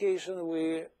distance education,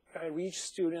 we reach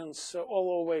students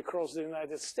all over across the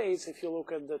United States. If you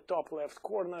look at the top left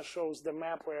corner, shows the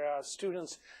map where our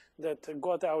students that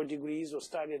got our degrees or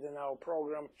studied in our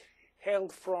program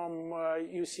hailed from.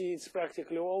 You see, it's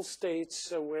practically all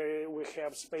states where we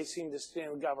have space industry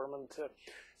and government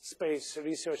space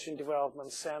research and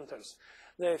development centers.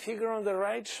 The figure on the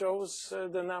right shows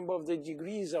the number of the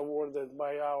degrees awarded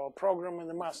by our program in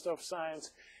the Master of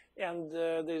Science, and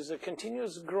there's a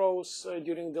continuous growth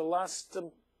during the last.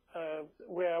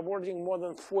 We're awarding more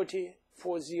than 40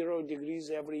 degrees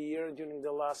every year during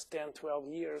the last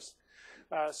 10–12 years.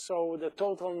 So the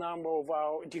total number of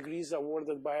our degrees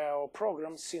awarded by our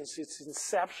program since its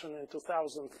inception in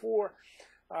 2004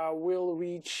 will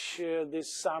reach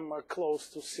this summer close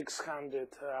to 600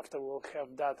 after we'll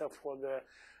have data for the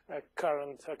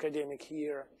current academic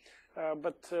year.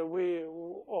 But we're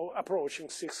approaching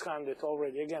 600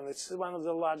 already. Again, it's one of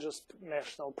the largest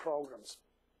national programs.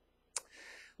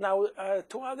 Now,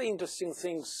 two other interesting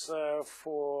things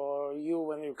for you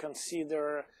when you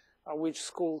consider which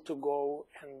school to go.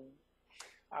 And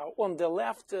on the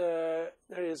left, there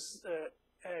is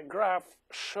a graph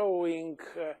showing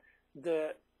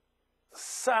the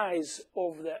size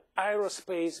of the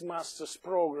aerospace master's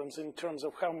programs in terms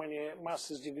of how many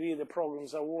master's degree the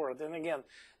programs award. And again,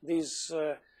 these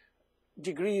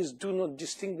degrees do not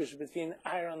distinguish between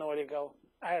aeronautical,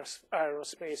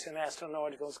 aerospace, and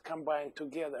astronauticals combined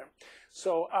together.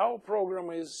 So our program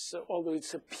is, although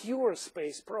it's a pure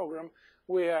space program,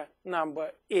 we are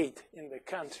number 8 in the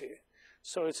country.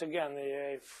 So it's again,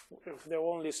 if the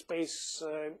only space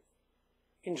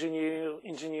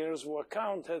engineers were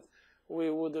counted,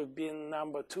 we would have been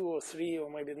number 2 or 3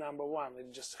 or maybe number 1.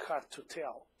 It's just hard to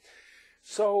tell.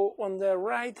 So on the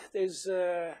right, there's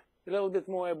a little bit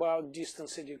more about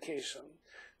distance education.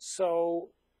 So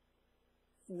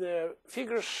the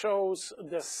figure shows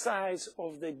the size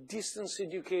of the distance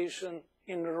education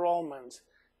enrollment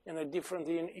in the different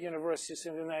universities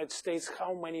in the United States,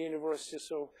 how many universities,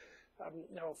 so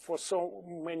for so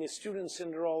many students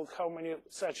enrolled, how many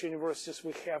such universities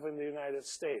we have in the United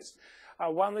States.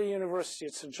 One of the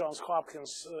universities, Johns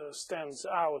Hopkins, stands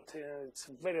out. It's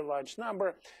a very large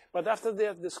number. But after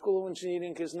that, the School of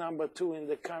Engineering is number 2 in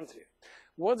the country.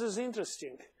 What is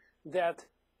interesting, that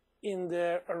in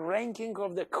the ranking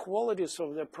of the qualities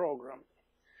of the program,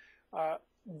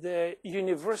 the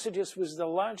universities with the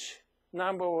large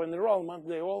number of enrollment,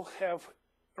 they all have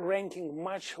ranking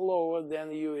much lower than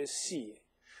USC.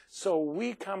 So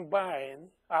we combine,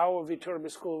 our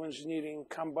Viterbi School of Engineering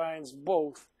combines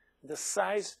both the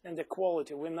size and the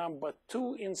quality. We're number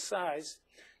 2 in size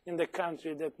in the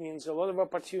country. That means a lot of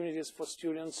opportunities for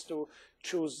students to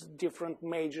choose different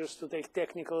majors, to take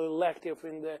technical elective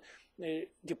in the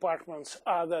departments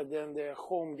other than their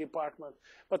home department.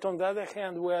 But on the other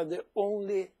hand, we're the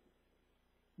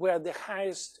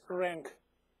highest rank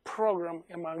program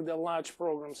among the large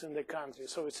programs in the country.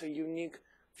 So it's a unique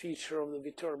feature of the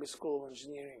Viterbi School of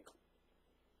Engineering.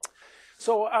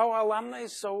 So our alumni,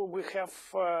 so we have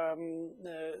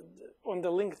on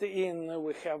the LinkedIn,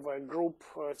 we have a group,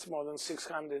 it's more than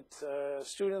 600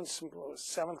 students,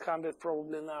 700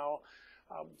 probably now,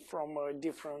 from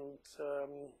different,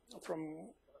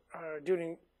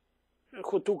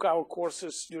 who took our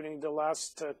courses during the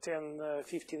last 10,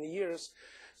 15 years.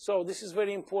 So this is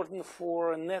very important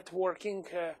for networking.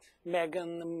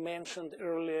 Megan mentioned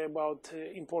earlier about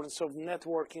the importance of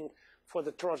networking for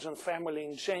the Trojan family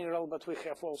in general, but we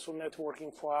have also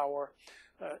networking for our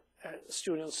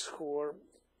students who are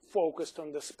focused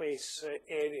on the space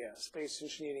area, space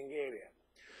engineering area.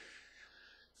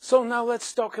 So now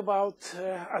let's talk about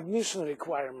admission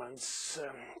requirements.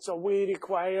 So we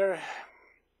require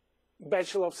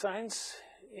Bachelor of Science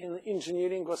in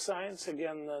Engineering or Science.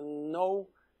 Again, no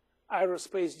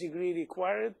aerospace degree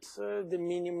required. The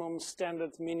minimum,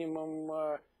 standard minimum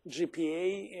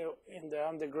GPA in the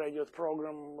undergraduate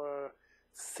program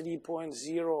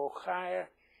 3.0 or higher,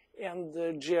 and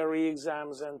the GRE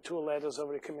exams and 2 letters of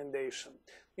recommendation.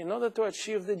 In order to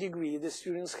achieve the degree, the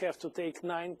students have to take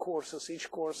 9 courses. Each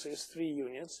course is 3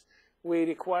 units. We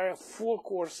require 4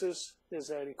 courses. These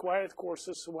are required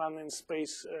courses, one in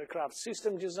spacecraft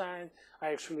system design.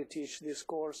 I actually teach this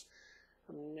course.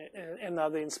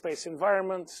 Another in space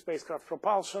environment, spacecraft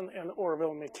propulsion, and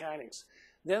orbital mechanics.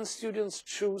 Then students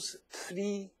choose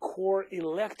 3 core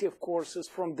elective courses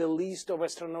from the list of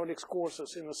astronautics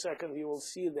courses. In a second you will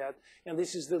see that. And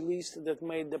this is the list that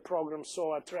made the program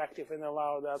so attractive and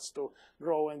allowed us to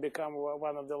grow and become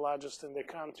one of the largest in the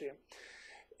country.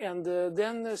 And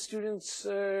then the students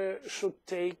should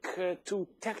take 2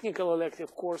 technical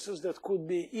elective courses that could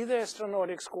be either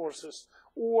astronautics courses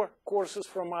or courses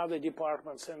from other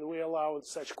departments, and we allowed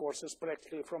such courses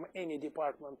practically from any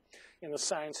department in the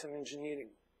science and engineering.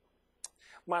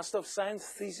 Master of Science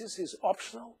thesis is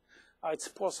optional. It's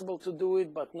possible to do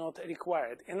it, but not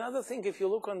required. Another thing, if you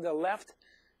look on the left,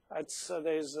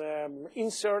 there's an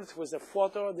insert with a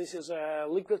photo. This is a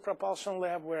liquid propulsion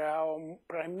lab where our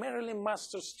primarily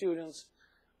master students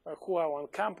who are on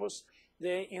campus,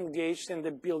 they engaged in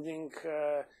the building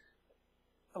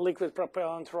liquid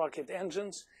propellant rocket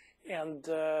engines, and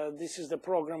this is the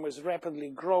program is rapidly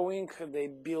growing. They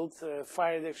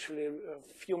fired actually a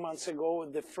few months ago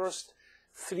the first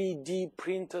 3D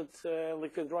printed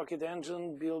liquid rocket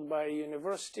engine built by a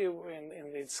university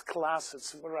in its class.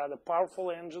 It's rather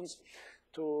powerful engines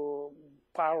to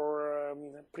power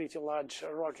pretty large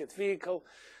rocket vehicle.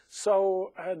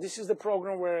 So this is the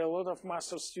program where a lot of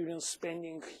master students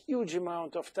spending huge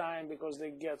amount of time because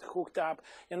they get hooked up,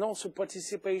 and also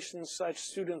participation in such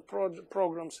student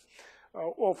programs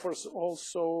offers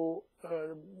also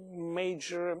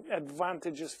major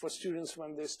advantages for students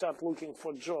when they start looking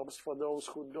for jobs, for those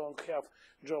who don't have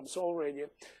jobs already,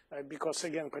 because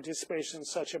again, participation in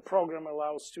such a program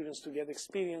allows students to get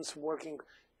experience working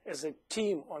as a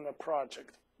team on a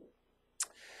project.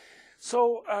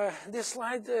 So this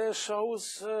slide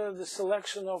shows the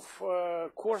selection of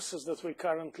courses that we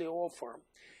currently offer.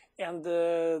 And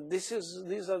these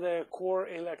are the core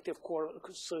elective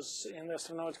courses in the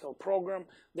astronautical program.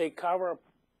 They cover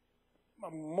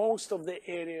most of the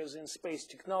areas in space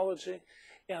technology.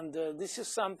 And this is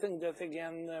something that,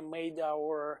 again, made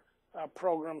our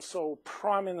program so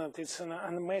prominent. It's an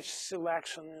unmatched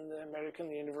selection in the American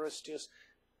universities.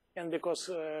 And because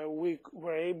we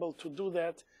were able to do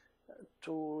that,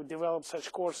 to develop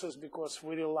such courses, because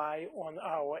we rely on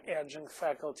our adjunct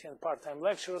faculty and part-time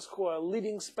lecturers who are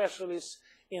leading specialists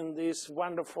in these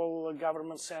wonderful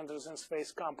government centers and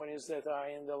space companies that are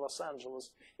in the Los Angeles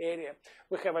area.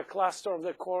 We have a cluster of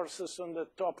the courses on the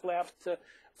top left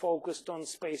focused on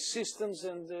space systems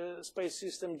and space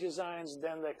system designs,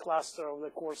 then the cluster of the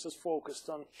courses focused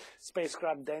on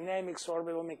spacecraft dynamics,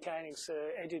 orbital mechanics,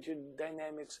 attitude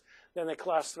dynamics, then a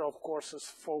cluster of courses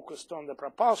focused on the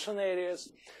propulsion areas,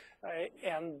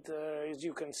 and as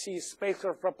you can see,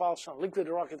 spacecraft propulsion, liquid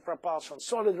rocket propulsion,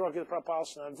 solid rocket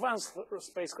propulsion, advanced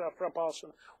spacecraft propulsion,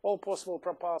 all possible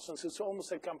propulsions. It's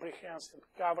almost a comprehensive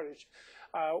coverage.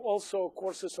 Also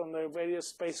courses on the various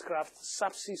spacecraft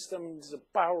subsystems,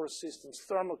 power systems,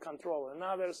 thermal control, and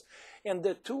others. And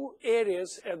the 2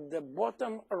 areas at the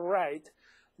bottom right,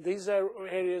 these are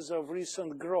areas of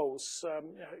recent growth.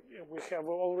 We have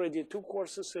already 2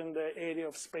 courses in the area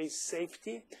of space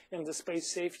safety, and the space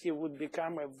safety would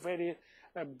become a very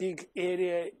big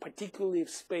area, particularly if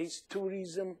space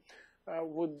tourism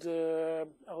would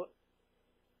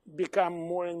become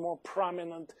more and more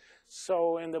prominent.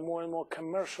 So, and the more and more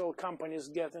commercial companies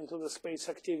get into the space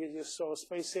activities. So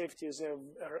space safety is an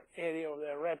area of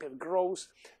the rapid growth.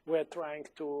 We're trying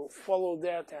to follow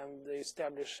that and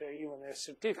establish even a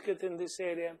certificate in this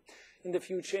area in the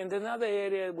future. And another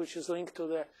area which is linked to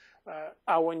the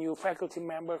our new faculty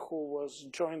member who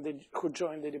joined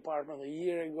the department a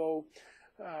year ago,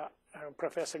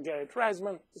 Professor Garrett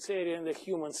Reisman, this area in the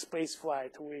human space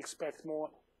flight. We expect more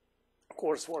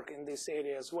coursework in this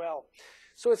area as well.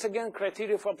 So it's again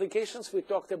criteria for applications. We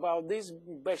talked about this: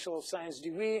 Bachelor of Science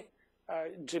degree,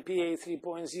 GPA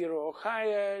 3.0 or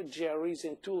higher, GREs,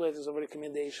 and 2 letters of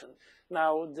recommendation.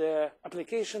 Now, the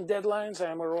application deadlines,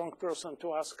 I am a wrong person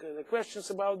to ask the questions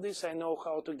about this. I know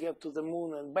how to get to the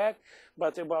moon and back,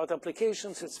 but about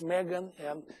applications, it's Megan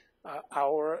and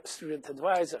our student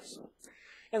advisors.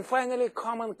 And finally,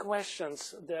 common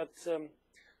questions that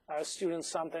students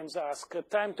sometimes ask.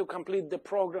 Time to complete the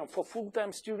program. For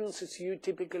full-time students, it's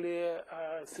typically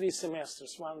 3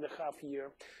 semesters, 1.5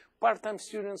 years. Part-time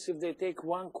students, if they take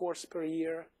 1 course per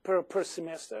year, per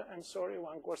semester,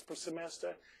 1 course per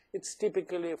semester, it's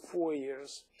typically 4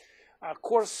 years.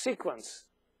 Course sequence.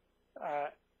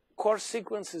 Course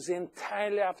sequence is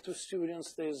entirely up to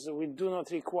students. We do not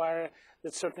require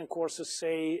that certain courses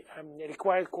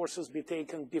required courses be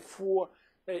taken before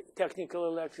technical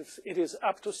electives. It is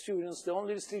up to students. The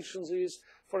only restrictions is,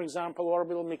 for example,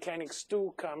 Orbital Mechanics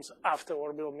 2 comes after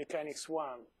Orbital Mechanics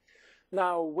 1.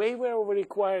 Now, waiver of a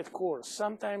required course.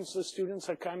 Sometimes the students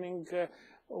are coming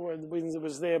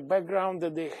with their background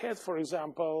that they had, for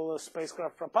example,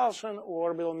 spacecraft propulsion or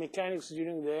orbital mechanics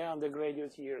during their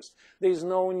undergraduate years. There is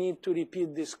no need to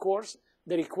repeat this course.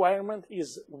 The requirement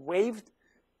is waived,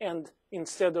 and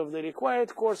instead of the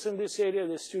required course in this area,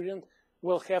 the student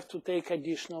will have to take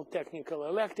additional technical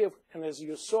elective. And as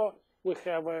you saw, we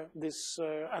have this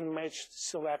unmatched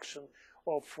selection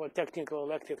of technical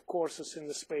elective courses in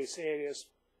the space areas.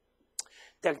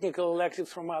 Technical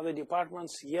electives from other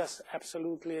departments, yes,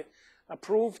 absolutely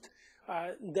approved.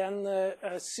 Then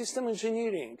system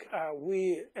engineering.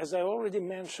 As I already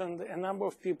mentioned, a number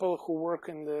of people who work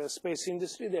in the space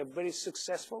industry, they're very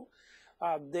successful.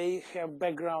 They have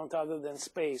background other than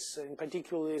space, in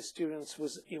particular students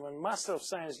with even Master of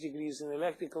Science degrees in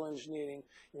electrical engineering,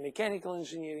 in mechanical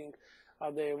engineering.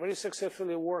 They very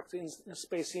successfully worked in the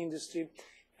space industry,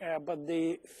 but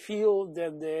they feel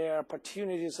that their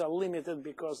opportunities are limited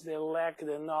because they lack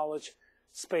the knowledge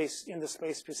in the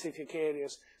space-specific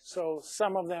areas. So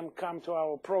some of them come to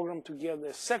our program to get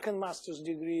their second master's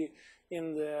degree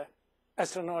in the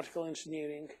astronautical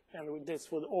engineering, and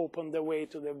this would open the way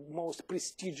to the most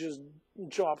prestigious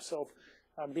jobs of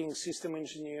being system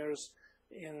engineers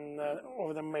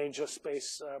over the major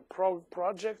space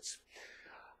projects.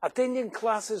 Attending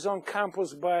classes on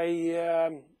campus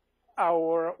by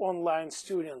our online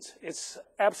students. It's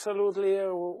absolutely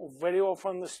very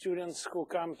often the students who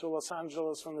come to Los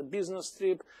Angeles on a business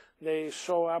trip, they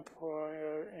show up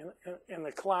in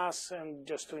the class and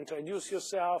just to introduce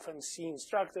yourself and see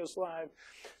instructors live.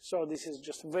 So this is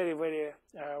just very, very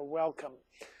welcome.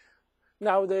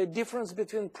 Now, the difference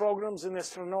between programs in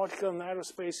astronautical and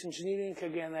aerospace engineering,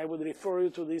 again, I would refer you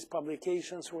to these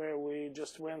publications where we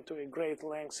just went to a great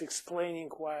lengths explaining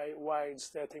why it's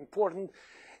that important.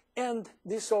 And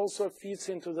this also fits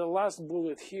into the last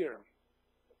bullet here.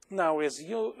 Now, if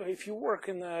you work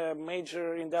in a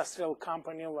major industrial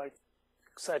company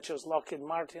such as Lockheed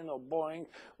Martin or Boeing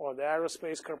or the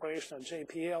Aerospace Corporation or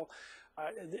JPL,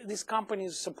 these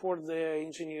companies support their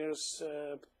engineers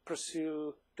to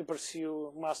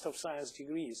pursue Master of Science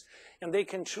degrees. And they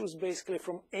can choose basically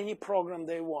from any program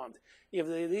they want. If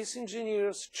these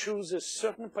engineers choose a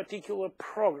certain particular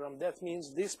program, that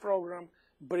means this program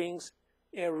brings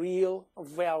a real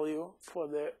value for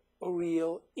the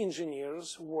real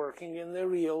engineers working in the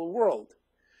real world.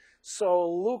 So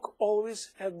look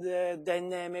always at the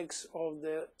dynamics of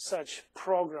such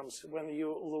programs when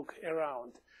you look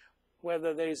around,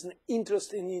 whether there is an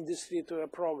interest in industry to a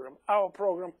program. Our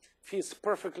program fits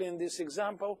perfectly in this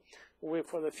example.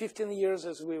 For the 15 years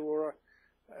as we were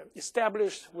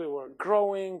established, we were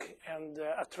growing and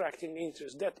attracting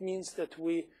interest. That means that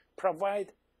we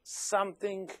provide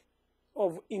something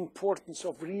of importance,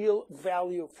 of real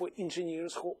value for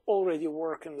engineers who already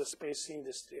work in the space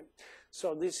industry.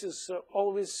 So this is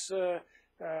always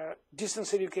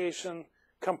distance education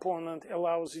component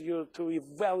allows you to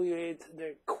evaluate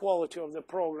the quality of the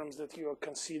programs that you are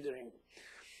considering.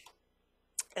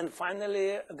 And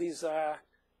finally, these are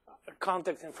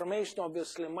contact information,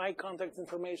 obviously my contact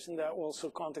information. There are also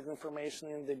contact information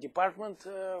in the department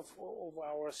of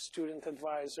our student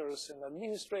advisors and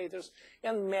administrators.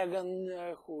 And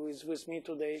Megan, who is with me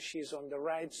today, she's on the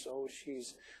right, so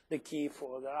she's the key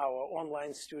for our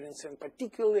online students. And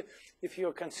particularly if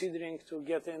you're considering to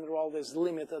get enrolled as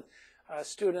limited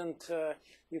student,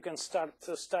 you can start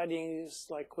studying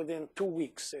like within 2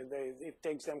 weeks. It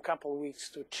takes them a couple of weeks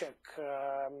to check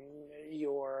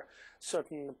your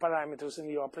certain parameters in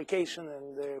your application,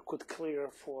 and they could clear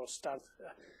for start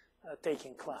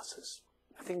taking classes.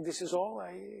 I think this is all.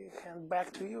 I hand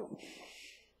back to you.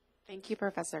 Thank you,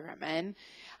 Professor Gruntman.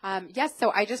 Yes,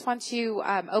 so I just want to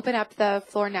open up the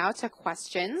floor now to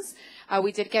questions.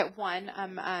 We did get one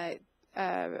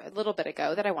a little bit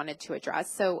ago that I wanted to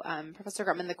address. So, Professor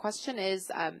Gruntman, the question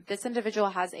is, this individual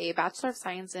has a Bachelor of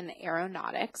Science in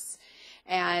Aeronautics,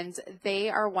 and they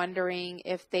are wondering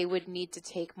if they would need to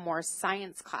take more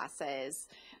science classes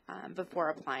before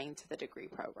applying to the degree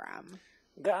program.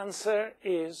 The answer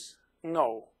is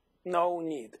no, no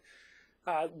need.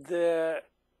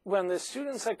 When the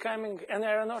students are coming, and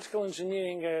aeronautical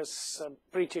engineering is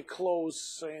pretty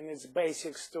close in its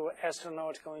basics to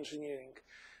astronautical engineering.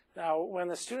 Now, when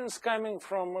the student's coming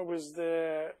from with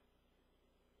the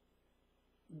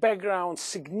background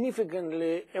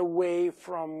significantly away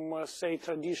from, say,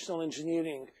 traditional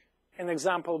engineering, an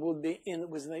example would be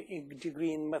with a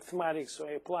degree in mathematics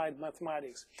or applied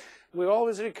mathematics. We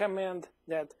always recommend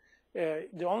that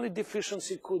the only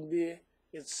deficiency could be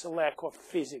its lack of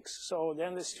physics. So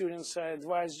then the students are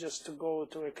advised just to go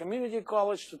to a community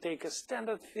college to take a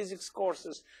standard physics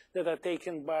courses that are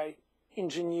taken by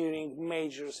engineering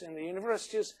majors in the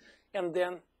universities, and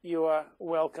then you are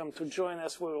welcome to join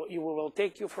us. We will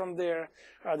take you from there.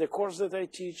 The course that I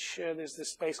teach, there's the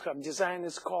spacecraft design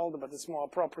it's called, but it's more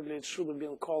appropriately, it should have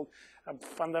been called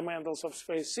Fundamentals of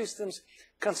Space Systems.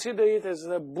 Consider it as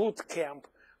a boot camp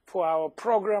for our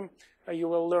program. You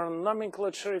will learn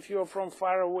nomenclature if you're from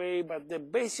far away, but the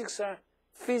basics are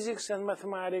physics and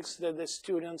mathematics that the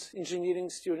students, engineering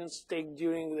students, take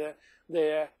during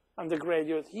their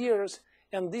undergraduate years,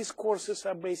 and these courses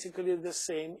are basically the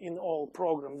same in all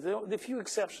programs. The few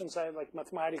exceptions are like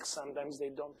mathematics, sometimes they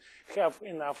don't have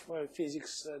enough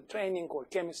physics training, or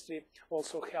chemistry,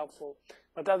 also helpful,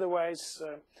 but otherwise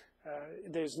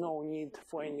there's no need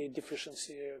for any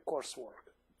deficiency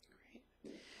coursework.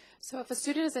 So if a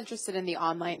student is interested in the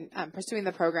online, pursuing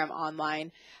the program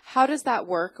online, how does that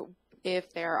work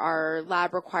if there are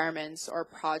lab requirements or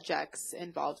projects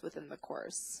involved within the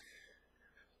course?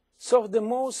 So the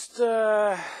most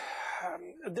of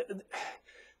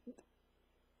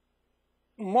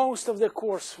the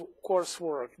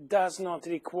coursework does not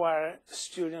require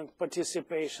student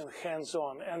participation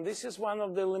hands-on, and this is one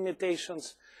of the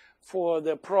limitations for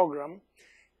the program.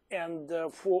 And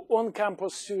for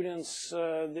on-campus students,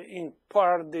 in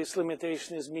part, this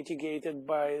limitation is mitigated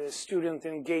by student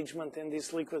engagement in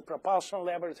this liquid propulsion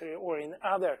laboratory or in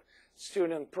other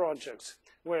student projects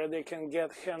where they can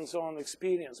get hands-on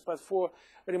experience. But for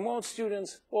remote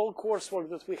students, all coursework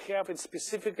that we have is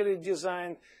specifically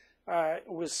designed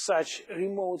with such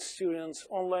remote students,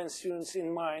 online students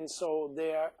in mind, so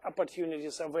their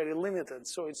opportunities are very limited.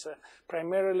 So it's a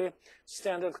primarily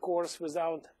standard course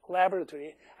without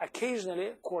laboratory.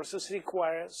 Occasionally, courses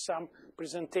require some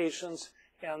presentations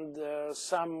and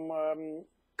some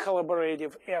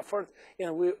collaborative effort,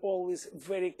 and we always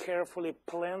very carefully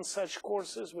plan such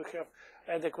courses. We have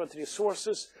adequate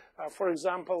resources. For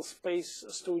example, Space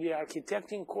Studio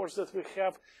Architecting course that we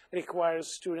have requires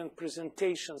student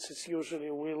presentations. It's usually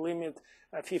we limit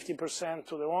 50%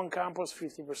 to the on-campus,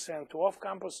 50% to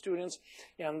off-campus students,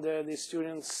 and the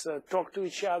students talk to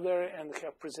each other and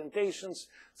have presentations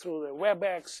through the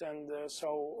WebEx, and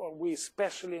so we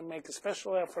especially make a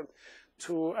special effort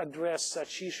to address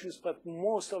such issues, but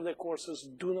most of the courses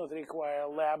do not require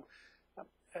lab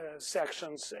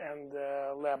sections and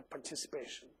lab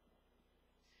participation.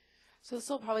 So this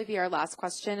will probably be our last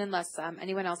question, unless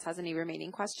anyone else has any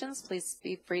remaining questions. Please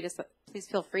feel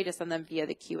free to send them via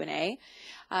the Q&A.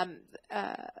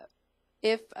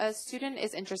 If a student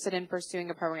is interested in pursuing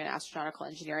a program in astronautical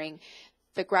engineering,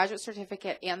 the graduate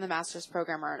certificate and the master's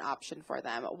program are an option for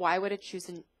them. Why would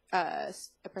a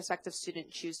prospective student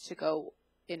choose to go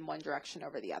in one direction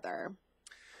over the other?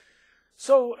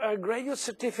 So a graduate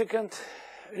certificate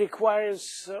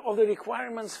requires, all the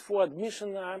requirements for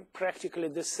admission are practically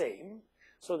the same.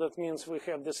 So that means we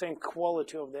have the same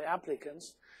quality of the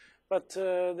applicants. But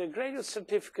the graduate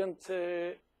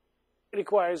certificate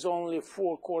requires only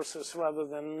 4 courses rather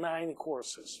than 9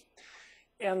 courses.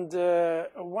 And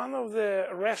one of the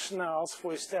rationales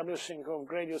for establishing of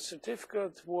graduate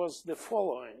certificate was the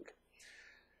following.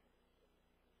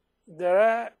 There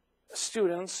are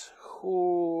students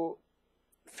who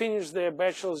finished their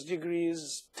bachelor's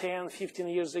degrees 10, 15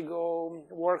 years ago,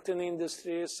 worked in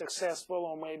industry, successful,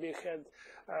 or maybe had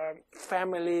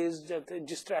families that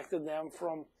distracted them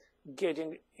from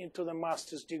getting into the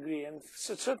master's degree. And at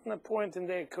a certain point in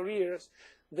their careers,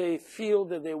 they feel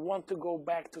that they want to go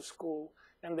back to school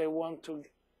and they want to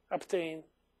obtain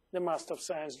the Master of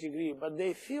Science degree, but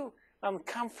they feel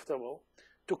uncomfortable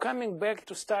to coming back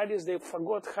to studies. They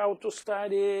forgot how to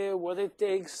study, what it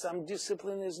takes, some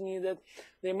discipline is needed.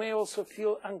 They may also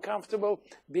feel uncomfortable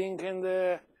being in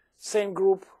the same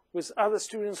group with other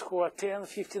students who are 10,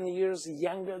 15 years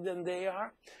younger than they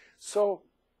are. So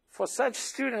for such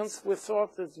students, we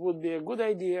thought it would be a good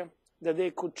idea that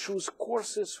they could choose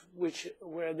courses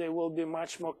where they will be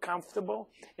much more comfortable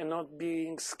and not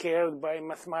being scared by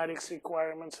mathematics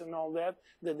requirements and all that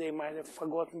they might have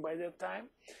forgotten by that time.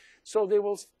 So they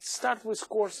will start with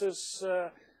courses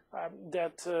where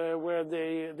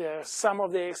some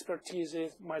of their expertise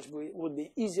would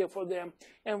be easier for them.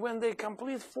 And when they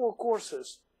complete 4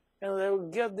 courses and they will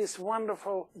get this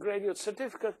wonderful graduate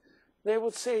certificate, they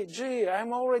would say, gee,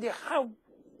 I'm already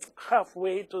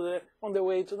halfway on the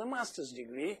way to the master's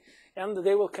degree, and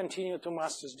they will continue to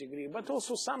master's degree. But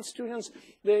also some students,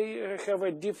 they have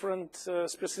a different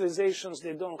specializations.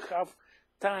 They don't have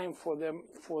time for the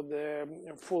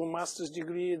full master's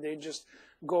degree. They just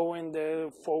go and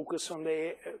focus on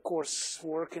the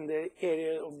coursework in the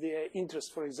area of their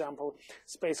interest, for example,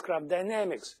 spacecraft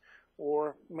dynamics,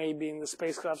 or maybe in the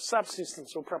spacecraft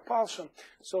subsystems or propulsion.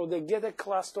 So they get a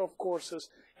cluster of courses,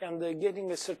 and they're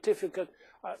getting a certificate.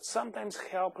 Sometimes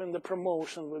help in the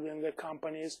promotion within the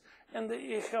companies, and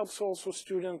it helps also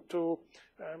students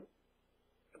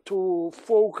to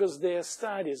focus their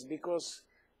studies, because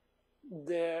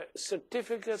the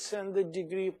certificates and the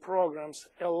degree programs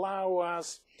allow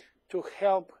us to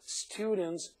help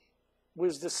students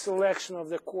with the selection of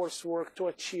the coursework to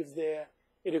achieve their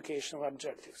educational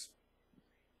objectives.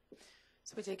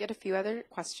 So we did get a few other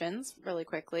questions really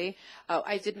quickly. Oh,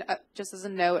 I didn't, just as a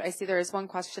note, I see there is one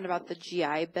question about the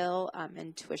GI Bill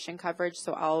and tuition coverage,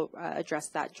 so I'll address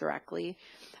that directly.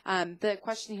 The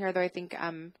question here, though, I think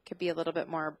could be a little bit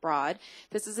more broad.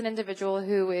 This is an individual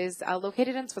who is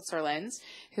located in Switzerland,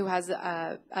 who has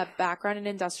a background in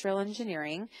industrial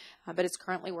engineering, but is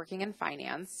currently working in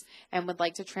finance and would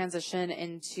like to transition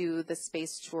into the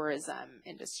space tourism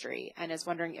industry, and is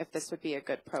wondering if this would be a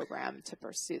good program to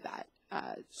pursue that.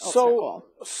 So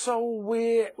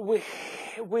we're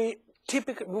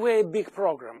a big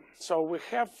program. So we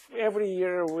have, every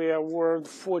year we award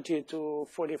 40 to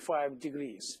 45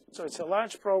 degrees. So it's a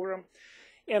large program,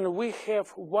 and we have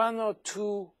 1 or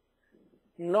 2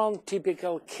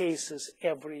 non-typical cases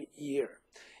every year.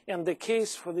 And the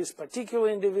case for this particular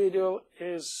individual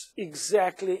is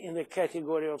exactly in the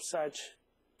category of such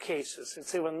cases.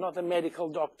 It's even not a medical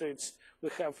doctor. We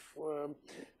have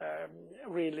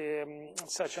really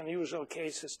such unusual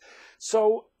cases.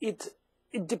 So it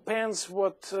depends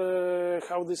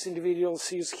how this individual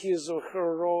sees his or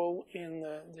her role in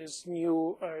this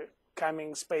new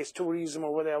coming space tourism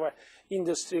or whatever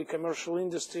industry, commercial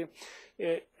industry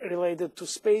related to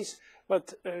space.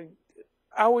 But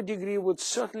our degree would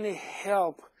certainly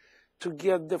help to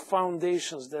get the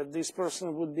foundations, that this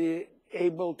person would be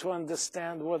able to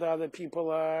understand what other people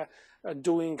are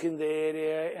doing in the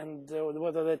area and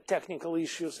what are the technical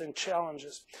issues and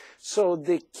challenges. So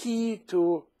the key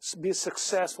to be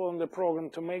successful in the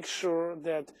program, to make sure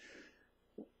that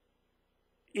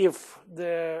if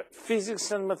the physics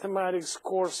and mathematics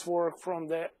coursework from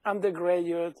the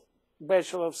undergraduate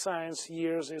Bachelor of Science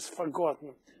years is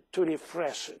forgotten, to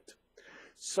refresh it.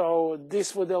 So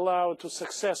this would allow to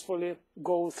successfully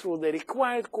go through the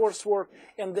required coursework,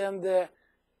 and then the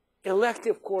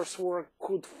elective coursework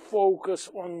could focus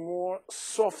on more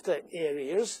softer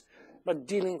areas, but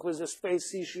dealing with the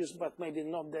space issues, but maybe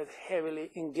not that heavily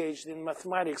engaged in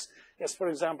mathematics. As, for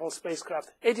example,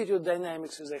 spacecraft attitude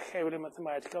dynamics is a heavily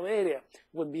mathematical area,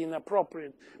 would be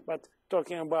inappropriate. But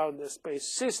talking about the space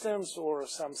systems or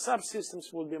some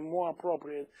subsystems would be more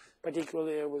appropriate,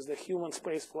 particularly with the human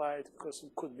space flight, because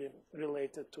it could be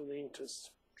related to the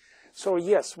interests. So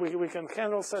yes, we can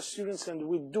handle such students, and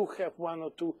we do have 1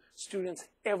 or 2 students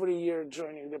every year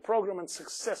joining the program and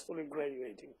successfully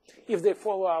graduating, if they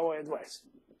follow our advice.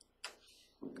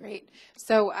 Great.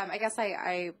 So I guess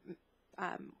I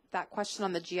that question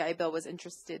on the GI Bill was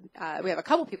interested. We have a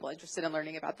couple people interested in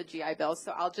learning about the GI Bill,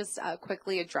 so I'll just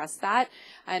quickly address that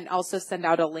and also send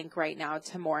out a link right now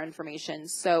to more information.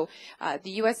 So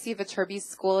the USC Viterbi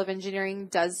School of Engineering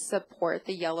does support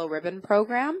the Yellow Ribbon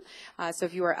Program. So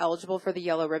if you are eligible for the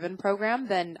Yellow Ribbon Program,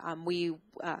 then we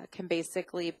can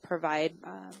basically provide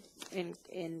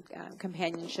in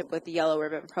companionship with the Yellow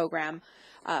Ribbon Program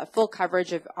full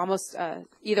coverage of almost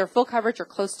either full coverage or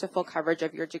close to full coverage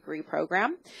of your degree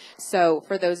program. So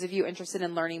for those of you interested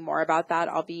in learning more about that,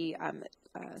 I'll be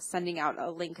sending out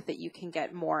a link that you can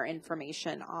get more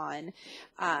information on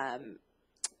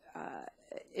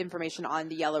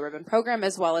the Yellow Ribbon Program,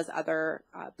 as well as other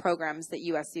programs that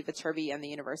USC Viterbi and the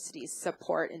universities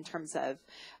support in terms of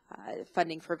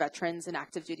funding for veterans and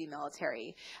active duty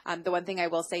military. The one thing I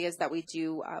will say is that we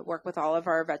do work with all of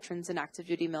our veterans and active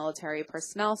duty military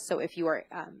personnel. So if you are,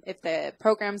 if the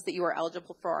programs that you are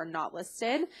eligible for are not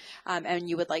listed, and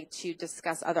you would like to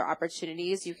discuss other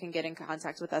opportunities, you can get in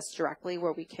contact with us directly,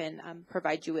 where we can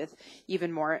provide you with even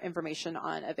more information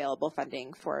on available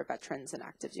funding for veterans and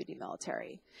active duty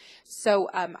military. So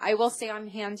I will stay on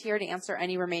hand here to answer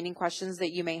any remaining questions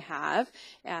that you may have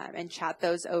and chat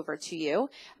those over to you.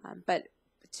 But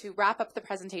to wrap up the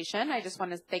presentation, I just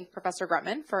want to thank Professor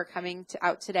Gruntman for coming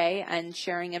out today and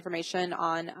sharing information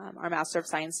on our Master of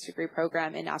Science degree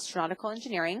program in Astronautical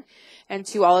Engineering. And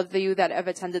to all of you that have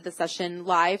attended the session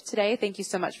live today, thank you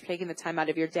so much for taking the time out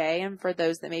of your day. And for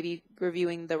those that may be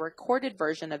reviewing the recorded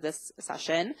version of this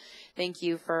session, thank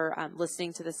you for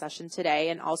listening to the session today.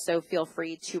 And also feel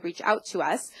free to reach out to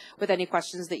us with any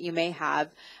questions that you may have,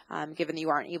 given that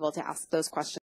you aren't able to ask those questions